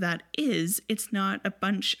part of that is it's not a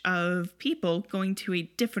bunch of people going to a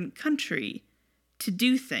different country to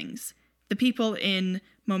do things. The people in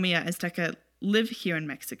Momia Azteca live here in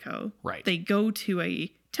Mexico. Right. They go to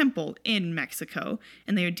a temple in Mexico,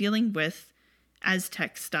 and they are dealing with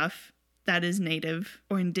Aztec stuff that is native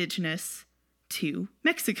or indigenous to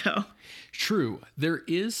Mexico. True. There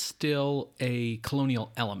is still a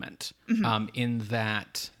colonial element in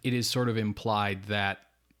that it is sort of implied that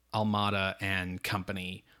Almada and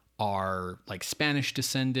company are like Spanish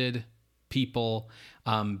descended people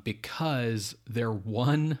because they're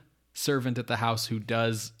one servant at the house who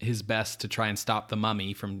does his best to try and stop the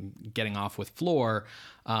mummy from getting off with Floor.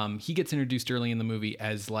 He gets introduced early in the movie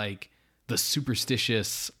as like the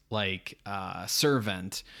superstitious like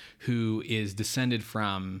servant who is descended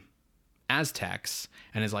from Aztecs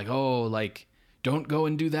and is like, oh, like, don't go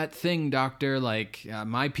and do that thing, doctor. Like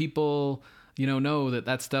my people, know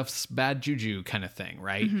that stuff's bad juju kind of thing.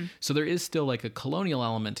 Right. So there is still like a colonial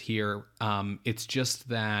element here. It's just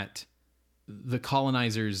that the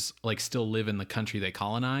colonizers like still live in the country they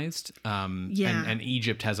colonized. And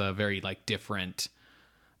Egypt has a very like different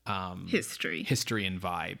history and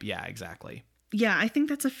vibe. Yeah, exactly. Yeah, I think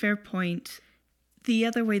that's a fair point. The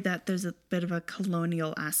other way that there's a bit of a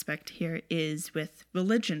colonial aspect here is with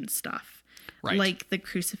religion stuff. Right. Like the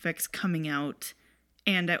crucifix coming out.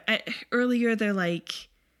 And earlier they're like,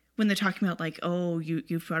 when they're talking about like, oh,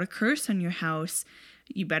 you've brought a curse on your house,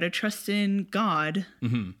 you better trust in God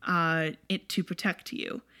it to protect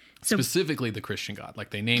you. So, specifically the Christian God,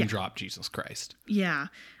 like they name drop Jesus Christ. Yeah.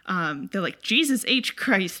 They're like, Jesus H.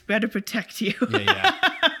 Christ better protect you. Yeah.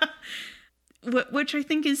 Which I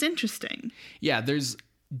think is interesting. Yeah, there's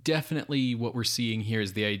definitely what we're seeing here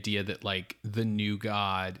is the idea that like the new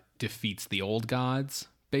God defeats the old gods,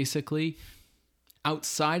 basically.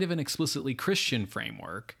 Outside of an explicitly Christian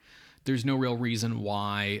framework, there's no real reason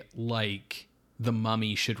why like the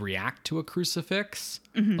mummy should react to a crucifix.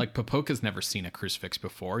 Like Popoca's never seen a crucifix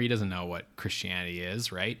before. He doesn't know what Christianity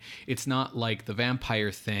is, right? It's not like the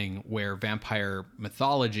vampire thing where vampire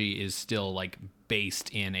mythology is still like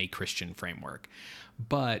based in a Christian framework.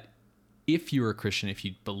 But if you're a Christian, if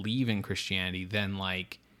you believe in Christianity, then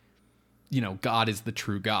like, God is the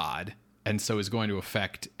true God. And so is going to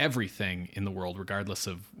affect everything in the world, regardless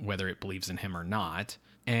of whether it believes in him or not.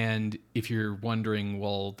 And if you're wondering,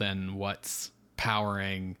 well, then what's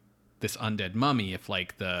powering this undead mummy if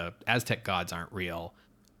like the Aztec gods aren't real?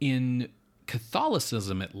 In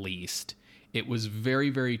Catholicism, at least, it was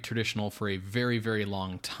very, very traditional for a very, very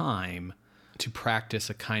long time to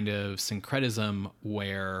practice a kind of syncretism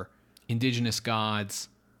where indigenous gods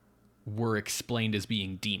were explained as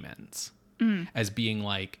being demons, as being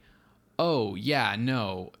like, oh, yeah,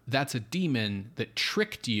 no, that's a demon that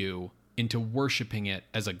tricked you into worshiping it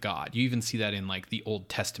as a god. You even see that in like the Old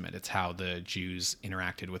Testament. It's how the Jews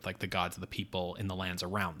interacted with like the gods of the people in the lands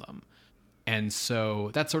around them. And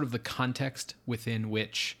so that's sort of the context within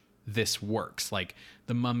which this works. Like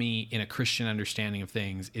the mummy in a Christian understanding of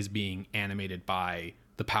things is being animated by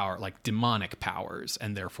the power, like demonic powers,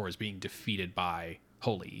 and therefore is being defeated by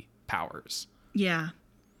holy powers. Yeah.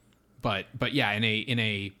 But yeah, in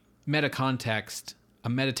a meta context, a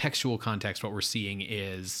metatextual context, what we're seeing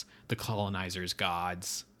is the colonizers'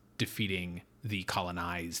 gods defeating the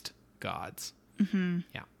colonized gods.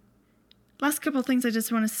 Yeah. Last couple of things I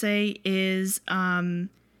just want to say is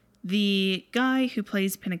the guy who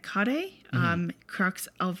plays Pinicate, Crux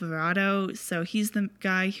Alvarado. So he's the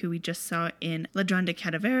guy who we just saw in Ladrón de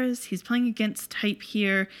Cadaveras. He's playing against type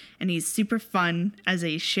here, and he's super fun as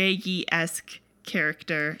a Shaggy-esque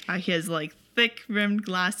character. He has like thick rimmed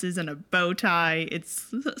glasses and a bow tie.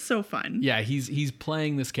 It's so fun. Yeah, he's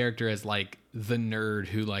playing this character as like the nerd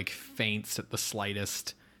who like faints at the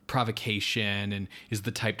slightest provocation and is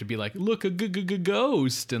the type to be like, look, a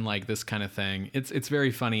ghost, and like this kind of thing. It's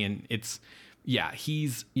very funny, and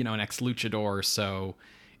he's an ex-luchador, so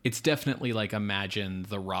it's definitely like imagine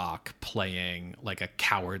The Rock playing like a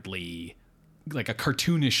cowardly like a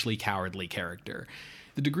cartoonishly cowardly character.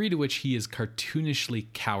 The degree to which he is cartoonishly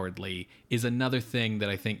cowardly is another thing that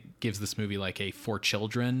I think gives this movie like a for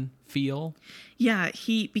children feel. Yeah,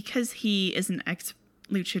 because he is an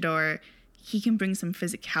ex-luchador, he can bring some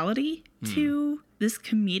physicality to this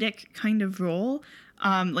comedic kind of role.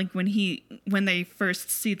 Like when they first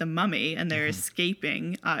see the mummy and they're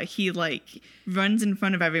escaping, he like runs in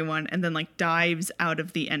front of everyone and then like dives out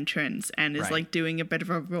of the entrance and is like doing a bit of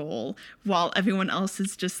a roll while everyone else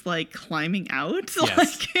is just like climbing out. Yes.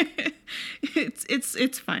 Like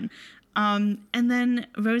it's fun. And then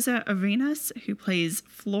Rosa Arenas, who plays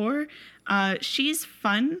Floor, she's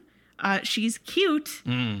fun. She's cute,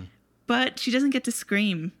 but she doesn't get to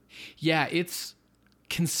scream. Yeah, it's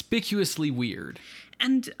conspicuously weird.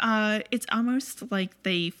 And it's almost like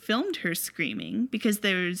they filmed her screaming, because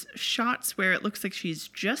there's shots where it looks like she's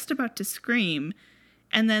just about to scream,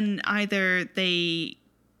 and then either they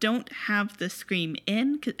don't have the scream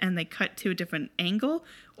in and they cut to a different angle,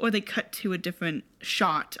 or they cut to a different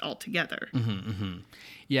shot altogether.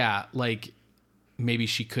 Yeah, like maybe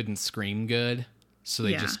she couldn't scream good, so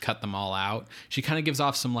they just cut them all out. She kind of gives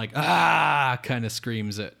off some like kind of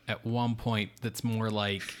screams at one point that's more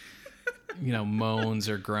like moans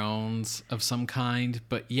or groans of some kind.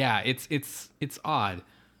 But yeah, it's odd.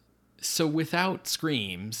 So without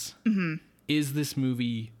screams, is this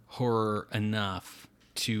movie horror enough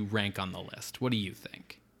to rank on the list? What do you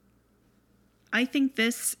think? I think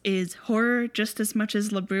this is horror just as much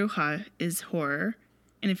as La Bruja is horror.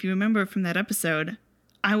 And if you remember from that episode,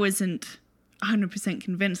 I wasn't 100%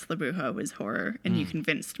 convinced La Bruja was horror, and you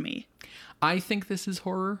convinced me. I think this is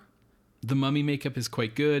horror. The mummy makeup is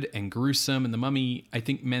quite good and gruesome, and the mummy, I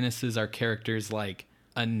think, menaces our characters like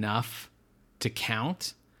enough to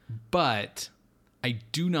count, but I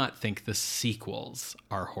do not think the sequels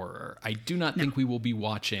are horror. I do not think we will be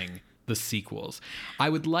watching the sequels. I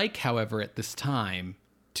would like, however, at this time,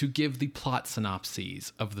 to give the plot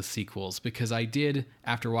synopses of the sequels, because I did,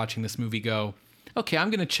 after watching this movie, go, okay, I'm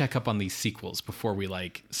going to check up on these sequels before we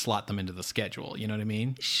like slot them into the schedule. You know what I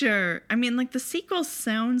mean? Sure. I mean, like the sequel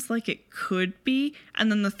sounds like it could be.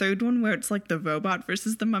 And then the third one where it's like the robot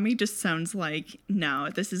versus the mummy just sounds like, no,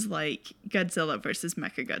 this is like Godzilla versus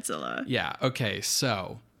Mechagodzilla. Yeah. Okay.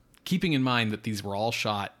 So keeping in mind that these were all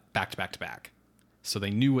shot back to back to back, so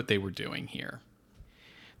they knew what they were doing here.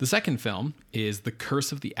 The second film is The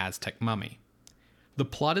Curse of the Aztec Mummy. The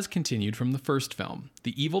plot is continued from the first film.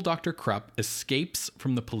 The evil Dr. Krupp escapes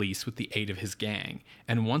from the police with the aid of his gang,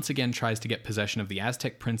 and once again tries to get possession of the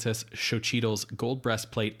Aztec princess Xochitl's gold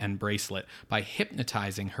breastplate and bracelet by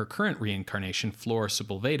hypnotizing her current reincarnation, Flor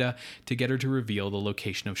Sepulveda, to get her to reveal the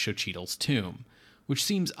location of Xochitl's tomb. Which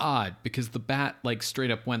seems odd, because the bat, like, straight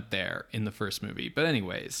up went there in the first movie. But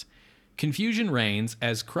anyways, confusion reigns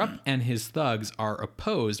as Krupp and his thugs are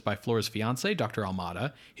opposed by Flor's fiancé, Dr.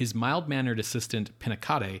 Almada, his mild-mannered assistant,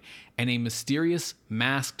 Pinacate, and a mysterious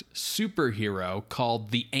masked superhero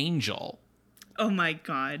called the Angel. Oh my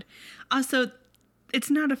god. Also,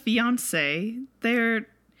 it's not a fiancé.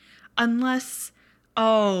 Unless,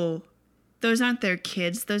 those aren't their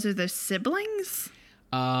kids. Those are their siblings?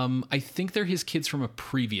 I think they're his kids from a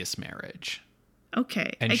previous marriage.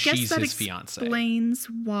 Okay. And I guess she's that his fiancé. Explains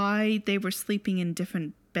why they were sleeping in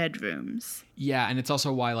different bedrooms. Yeah, and it's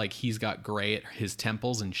also why, like, he's got gray at his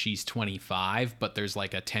temples and she's 25, but there's,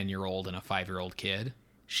 like, a 10-year-old and a 5-year-old kid.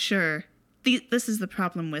 Sure. This is the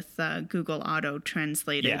problem with Google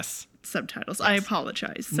Auto-translated subtitles. Yes. I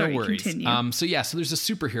apologize. Sorry, no worries. Continue. So there's a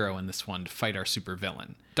superhero in this one to fight our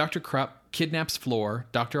supervillain. Dr. Krupp kidnaps Flor,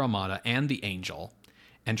 Dr. Almada, and the Angel,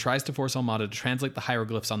 and tries to force Almada to translate the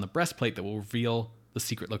hieroglyphs on the breastplate that will reveal the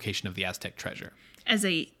secret location of the Aztec treasure. As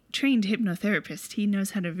a trained hypnotherapist, he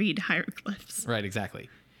knows how to read hieroglyphs. Right, exactly.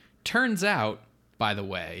 Turns out, by the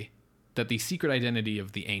way, that the secret identity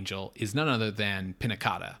of the Angel is none other than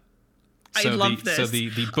Pinacata. I love this. So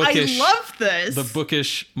the bookish... I love this! The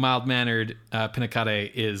bookish, mild-mannered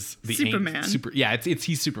Pinacate is the... Superman.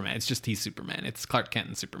 He's Superman. It's just he's Superman. It's Clark Kent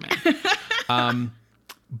and Superman.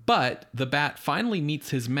 But the bat finally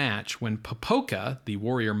meets his match when Popoka, the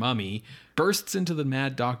warrior mummy, bursts into the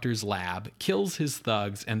mad doctor's lab, kills his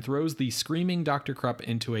thugs, and throws the screaming Dr. Krupp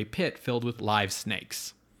into a pit filled with live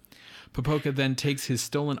snakes. Popoka then takes his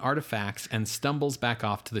stolen artifacts and stumbles back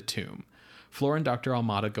off to the tomb. Flor and Dr.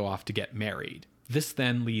 Almada go off to get married. This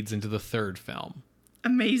then leads into the third film.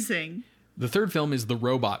 Amazing. The third film is The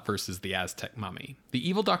Robot versus the Aztec Mummy. The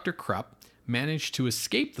evil Dr. Krupp managed to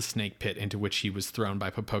escape the snake pit into which he was thrown by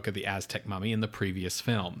Popoka the Aztec Mummy in the previous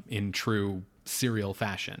film, in true serial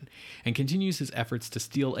fashion, and continues his efforts to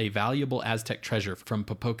steal a valuable Aztec treasure from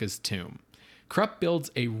Popoka's tomb. Krupp builds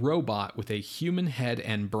a robot with a human head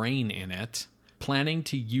and brain in it, planning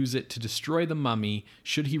to use it to destroy the mummy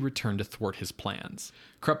should he return to thwart his plans.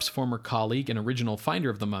 Krupp's former colleague and original finder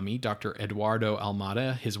of the mummy, Dr. Eduardo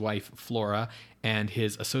Almada, his wife Flora, and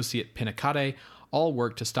his associate Pinacate all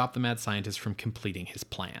work to stop the mad scientist from completing his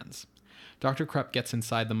plans. Dr. Krupp gets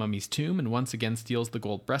inside the mummy's tomb and once again steals the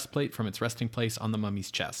gold breastplate from its resting place on the mummy's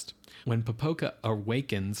chest. When Popoka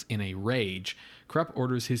awakens in a rage, Krupp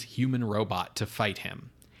orders his human robot to fight him.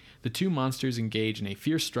 The two monsters engage in a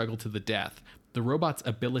fierce struggle to the death. The robot's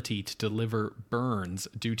ability to deliver burns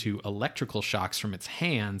due to electrical shocks from its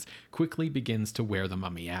hands quickly begins to wear the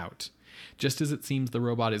mummy out. Just as it seems the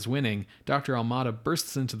robot is winning, Dr. Almada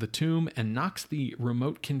bursts into the tomb and knocks the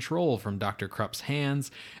remote control from Dr. Krupp's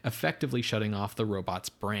hands, effectively shutting off the robot's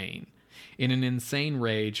brain. In an insane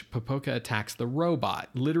rage, Popoka attacks the robot,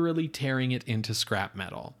 literally tearing it into scrap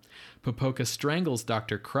metal. Popoka strangles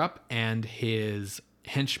Dr. Krupp and his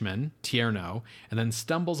henchman, Tierno, and then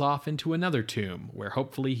stumbles off into another tomb, where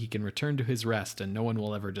hopefully he can return to his rest and no one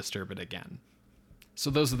will ever disturb it again. So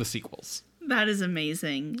those are the sequels. That is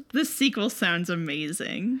amazing. The sequel sounds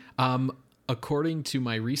amazing. According to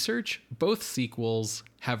my research, both sequels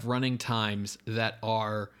have running times that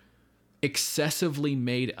are excessively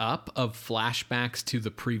made up of flashbacks to the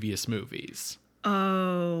previous movies.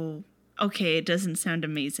 Oh, okay. It doesn't sound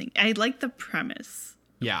amazing. I like the premise.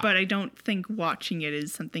 Yeah. But I don't think watching it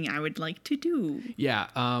is something I would like to do. Yeah.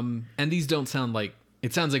 And these don't sound like...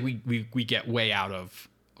 It sounds like we get way out of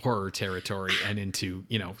horror territory and into,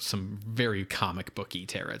 some very comic booky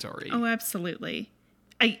territory. Oh, absolutely.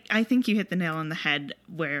 I think you hit the nail on the head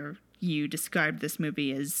where you described this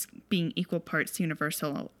movie as being equal parts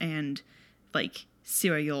Universal and,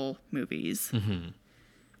 serial movies.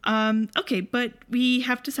 Mm-hmm. Okay, but we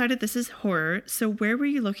have decided this is horror, so where were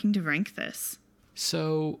you looking to rank this?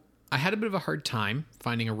 So I had a bit of a hard time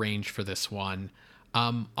finding a range for this one,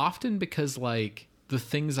 often because the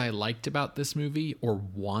things I liked about this movie or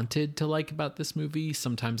wanted to like about this movie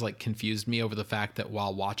sometimes confused me over the fact that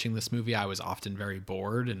while watching this movie, I was often very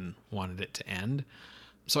bored and wanted it to end.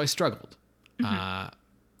 So I struggled. Mm-hmm.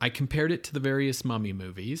 I compared it to the various mummy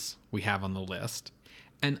movies we have on the list,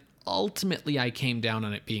 and ultimately I came down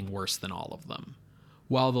on it being worse than all of them.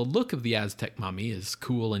 While the look of the Aztec mummy is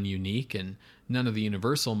cool and unique, and none of the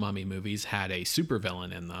Universal mummy movies had a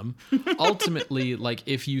supervillain in them, ultimately,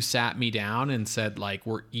 if you sat me down and said,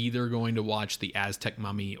 we're either going to watch the Aztec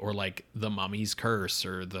mummy or, the Mummy's Curse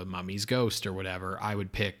or the Mummy's Ghost or whatever, I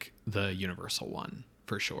would pick the Universal one,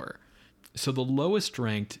 for sure. So the lowest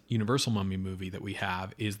ranked Universal mummy movie that we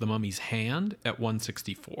have is The Mummy's Hand at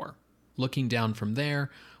 164. Looking down from there,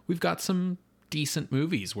 we've got some decent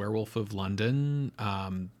movies: Werewolf of London,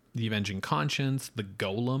 The Avenging Conscience, The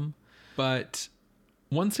Golem. But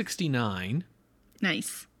 169...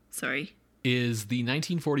 Nice. Sorry. ...is the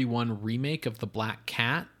 1941 remake of The Black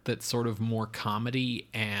Cat that's sort of more comedy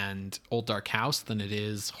and Old Dark House than it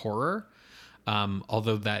is horror.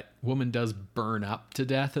 Although that woman does burn up to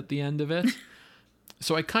death at the end of it.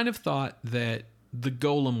 So I kind of thought that The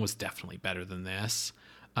Golem was definitely better than this.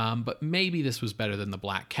 But maybe this was better than The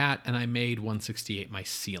Black Cat, and I made 168 my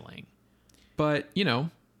ceiling. But,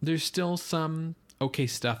 there's still some okay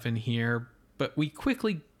stuff in here, but we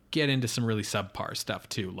quickly get into some really subpar stuff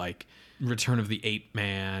too, like Return of the Ape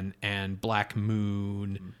Man and Black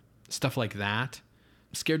Moon, stuff like that.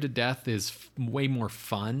 Scared to Death is way more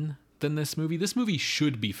fun than this movie. This movie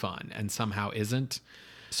should be fun and somehow isn't.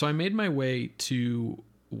 So I made my way to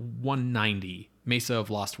 190, Mesa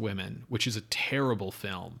of Lost Women, which is a terrible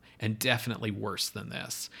film and definitely worse than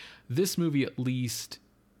this. This movie at least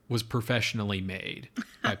was professionally made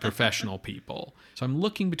by professional people. So I'm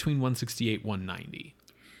looking between 168 190.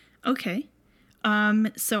 Okay.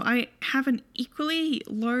 So I have an equally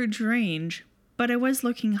large range, but I was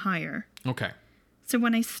looking higher. Okay. So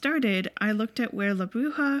when I started, I looked at where La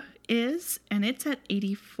Bruja is, and it's at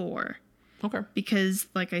 84. Okay. Because,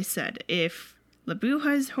 like I said, if La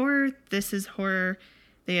Bruja is horror, this is horror.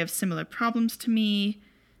 They have similar problems to me.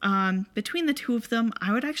 Between the two of them,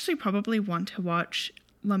 I would actually probably want to watch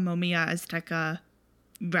La Momia Azteca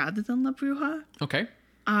rather than La Bruja. Okay.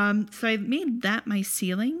 So I made that my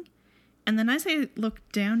ceiling. And then as I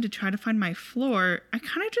looked down to try to find my floor, I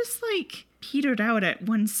kind of just petered out at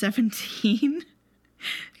 117.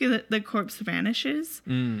 The corpse vanishes.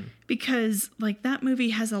 Because that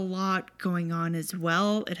movie has a lot going on as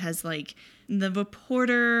well. It has the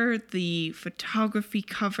reporter, the photography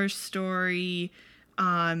cover story,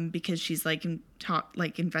 because she's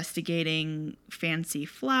investigating fancy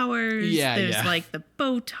flowers. There's the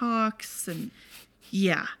Botox and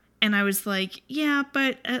yeah. And I was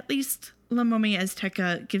but at least La Momia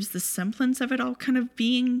Azteca gives the semblance of it all kind of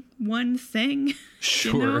being one thing.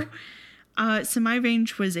 Sure. So my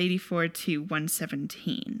range was 84 to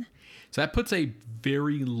 117. So that puts a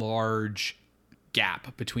very large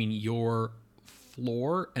gap between your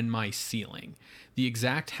floor and my ceiling. The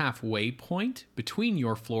exact halfway point between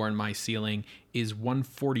your floor and my ceiling is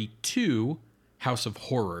 142 House of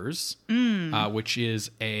Horrors, which is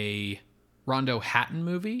a Rondo Hatton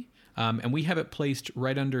movie. And we have it placed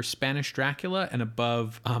right under Spanish Dracula and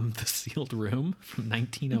above The Sealed Room from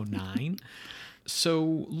 1909.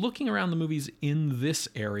 So looking around the movies in this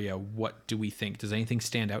area, what do we think? Does anything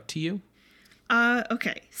stand out to you?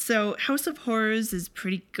 Okay, so House of Horrors is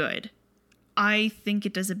pretty good. I think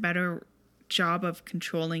it does a better job of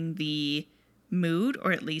controlling the mood,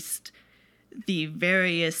 or at least the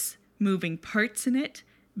various moving parts in it,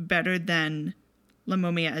 better than La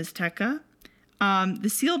Momia Azteca. The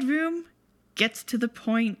Sealed Room gets to the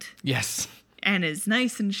point. Yes. And is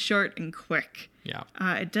nice and short and quick. Yeah.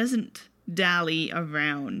 It doesn't dally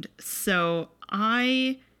around. So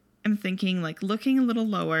I am thinking, like, looking a little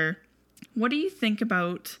lower, what do you think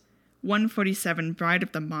about 147 Bride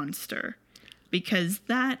of the Monster? Because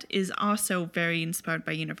that is also very inspired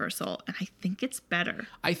by Universal, and I think it's better.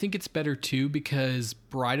 I think it's better too, because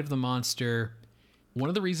Bride of the Monster, one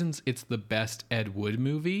of the reasons it's the best Ed Wood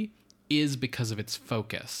movie is because of its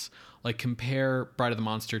focus. Like, compare Bride of the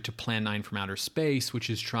Monster to Plan 9 from Outer Space, which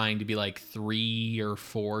is trying to be like 3 or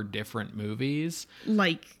 4 different movies.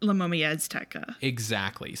 Like La Momia Azteca.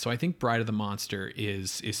 Exactly. So I think Bride of the Monster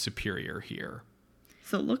is superior here.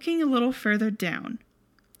 So looking a little further down,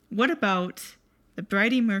 what about the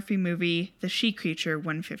Bridie Murphy movie, The She Creature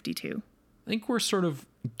 152? I think we're sort of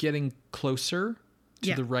getting closer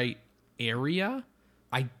to the right area.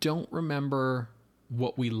 I don't remember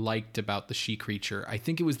what we liked about The She Creature. I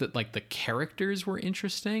think it was that, like, the characters were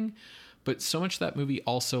interesting, but so much of that movie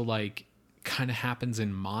also, like, kind of happens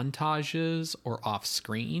in montages or off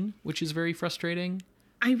screen, which is very frustrating.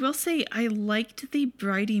 I will say I liked the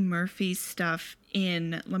Bridie Murphy stuff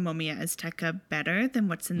in La Momia Azteca better than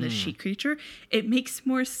what's in The She Creature. It makes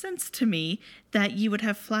more sense to me that you would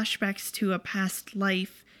have flashbacks to a past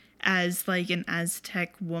life as, like, an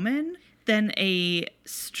Aztec woman than a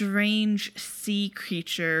strange sea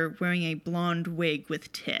creature wearing a blonde wig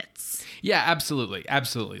with tits. Yeah, absolutely.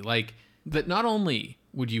 Absolutely. Like, that not only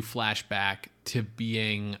would you flash back to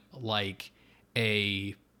being like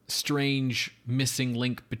a strange missing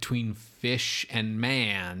link between fish and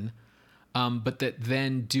man, but that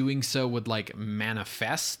then doing so would, like,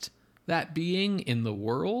 manifest that being in the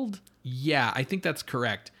world. Yeah, I think that's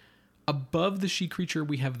correct. Above The She Creature,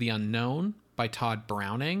 we have The Unknown by Todd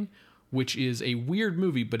Browning, which is a weird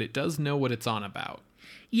movie, but it does know what it's on about.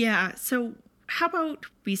 Yeah, so how about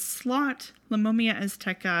we slot La Momia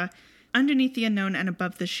Azteca underneath The Unknown and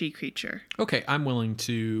above The She Creature? Okay, I'm willing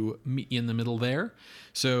to meet you in the middle there.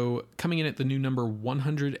 So coming in at the new number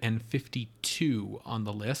 152 on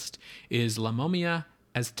the list is La Momia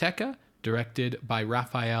Azteca, directed by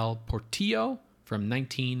Rafael Portillo from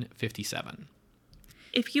 1957.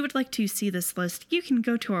 If you would like to see this list, you can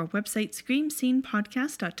go to our website,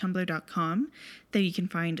 screamscenepodcast.tumblr.com. There you can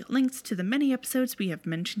find links to the many episodes we have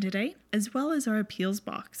mentioned today, as well as our appeals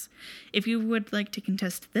box. If you would like to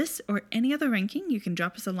contest this or any other ranking, you can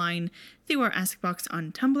drop us a line through our Ask box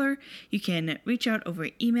on Tumblr. You can reach out over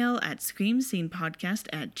email at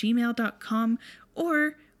screamscenepodcast@gmail.com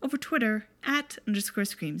or over Twitter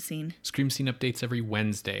 @_screamscene. Scream Scene updates every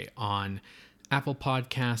Wednesday on Apple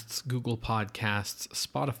Podcasts, Google Podcasts,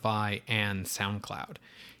 Spotify, and SoundCloud.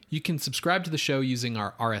 You can subscribe to the show using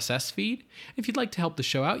our RSS feed. If you'd like to help the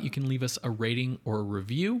show out, you can leave us a rating or a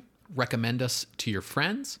review, recommend us to your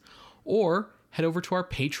friends, or head over to our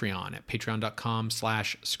Patreon at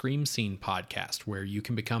patreon.com/screamscenepodcast, where you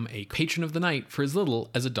can become a patron of the night for as little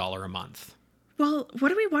as $1 a month. Well, what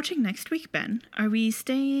are we watching next week, Ben? Are we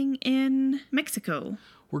staying in Mexico?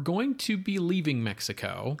 We're going to be leaving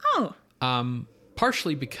Mexico. Oh.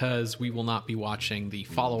 Partially because we will not be watching the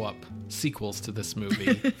follow-up sequels to this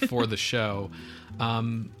movie for the show.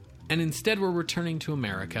 And instead we're returning to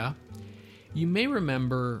America. You may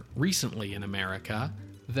remember recently in America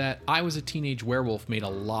that I Was a Teenage Werewolf made a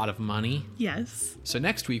lot of money. Yes. So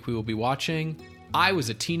next week we will be watching I Was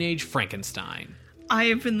a Teenage Frankenstein. I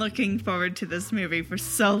have been looking forward to this movie for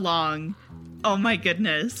so long. Oh my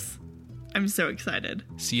goodness. I'm so excited.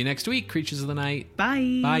 See you next week, Creatures of the Night.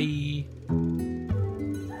 Bye. Bye.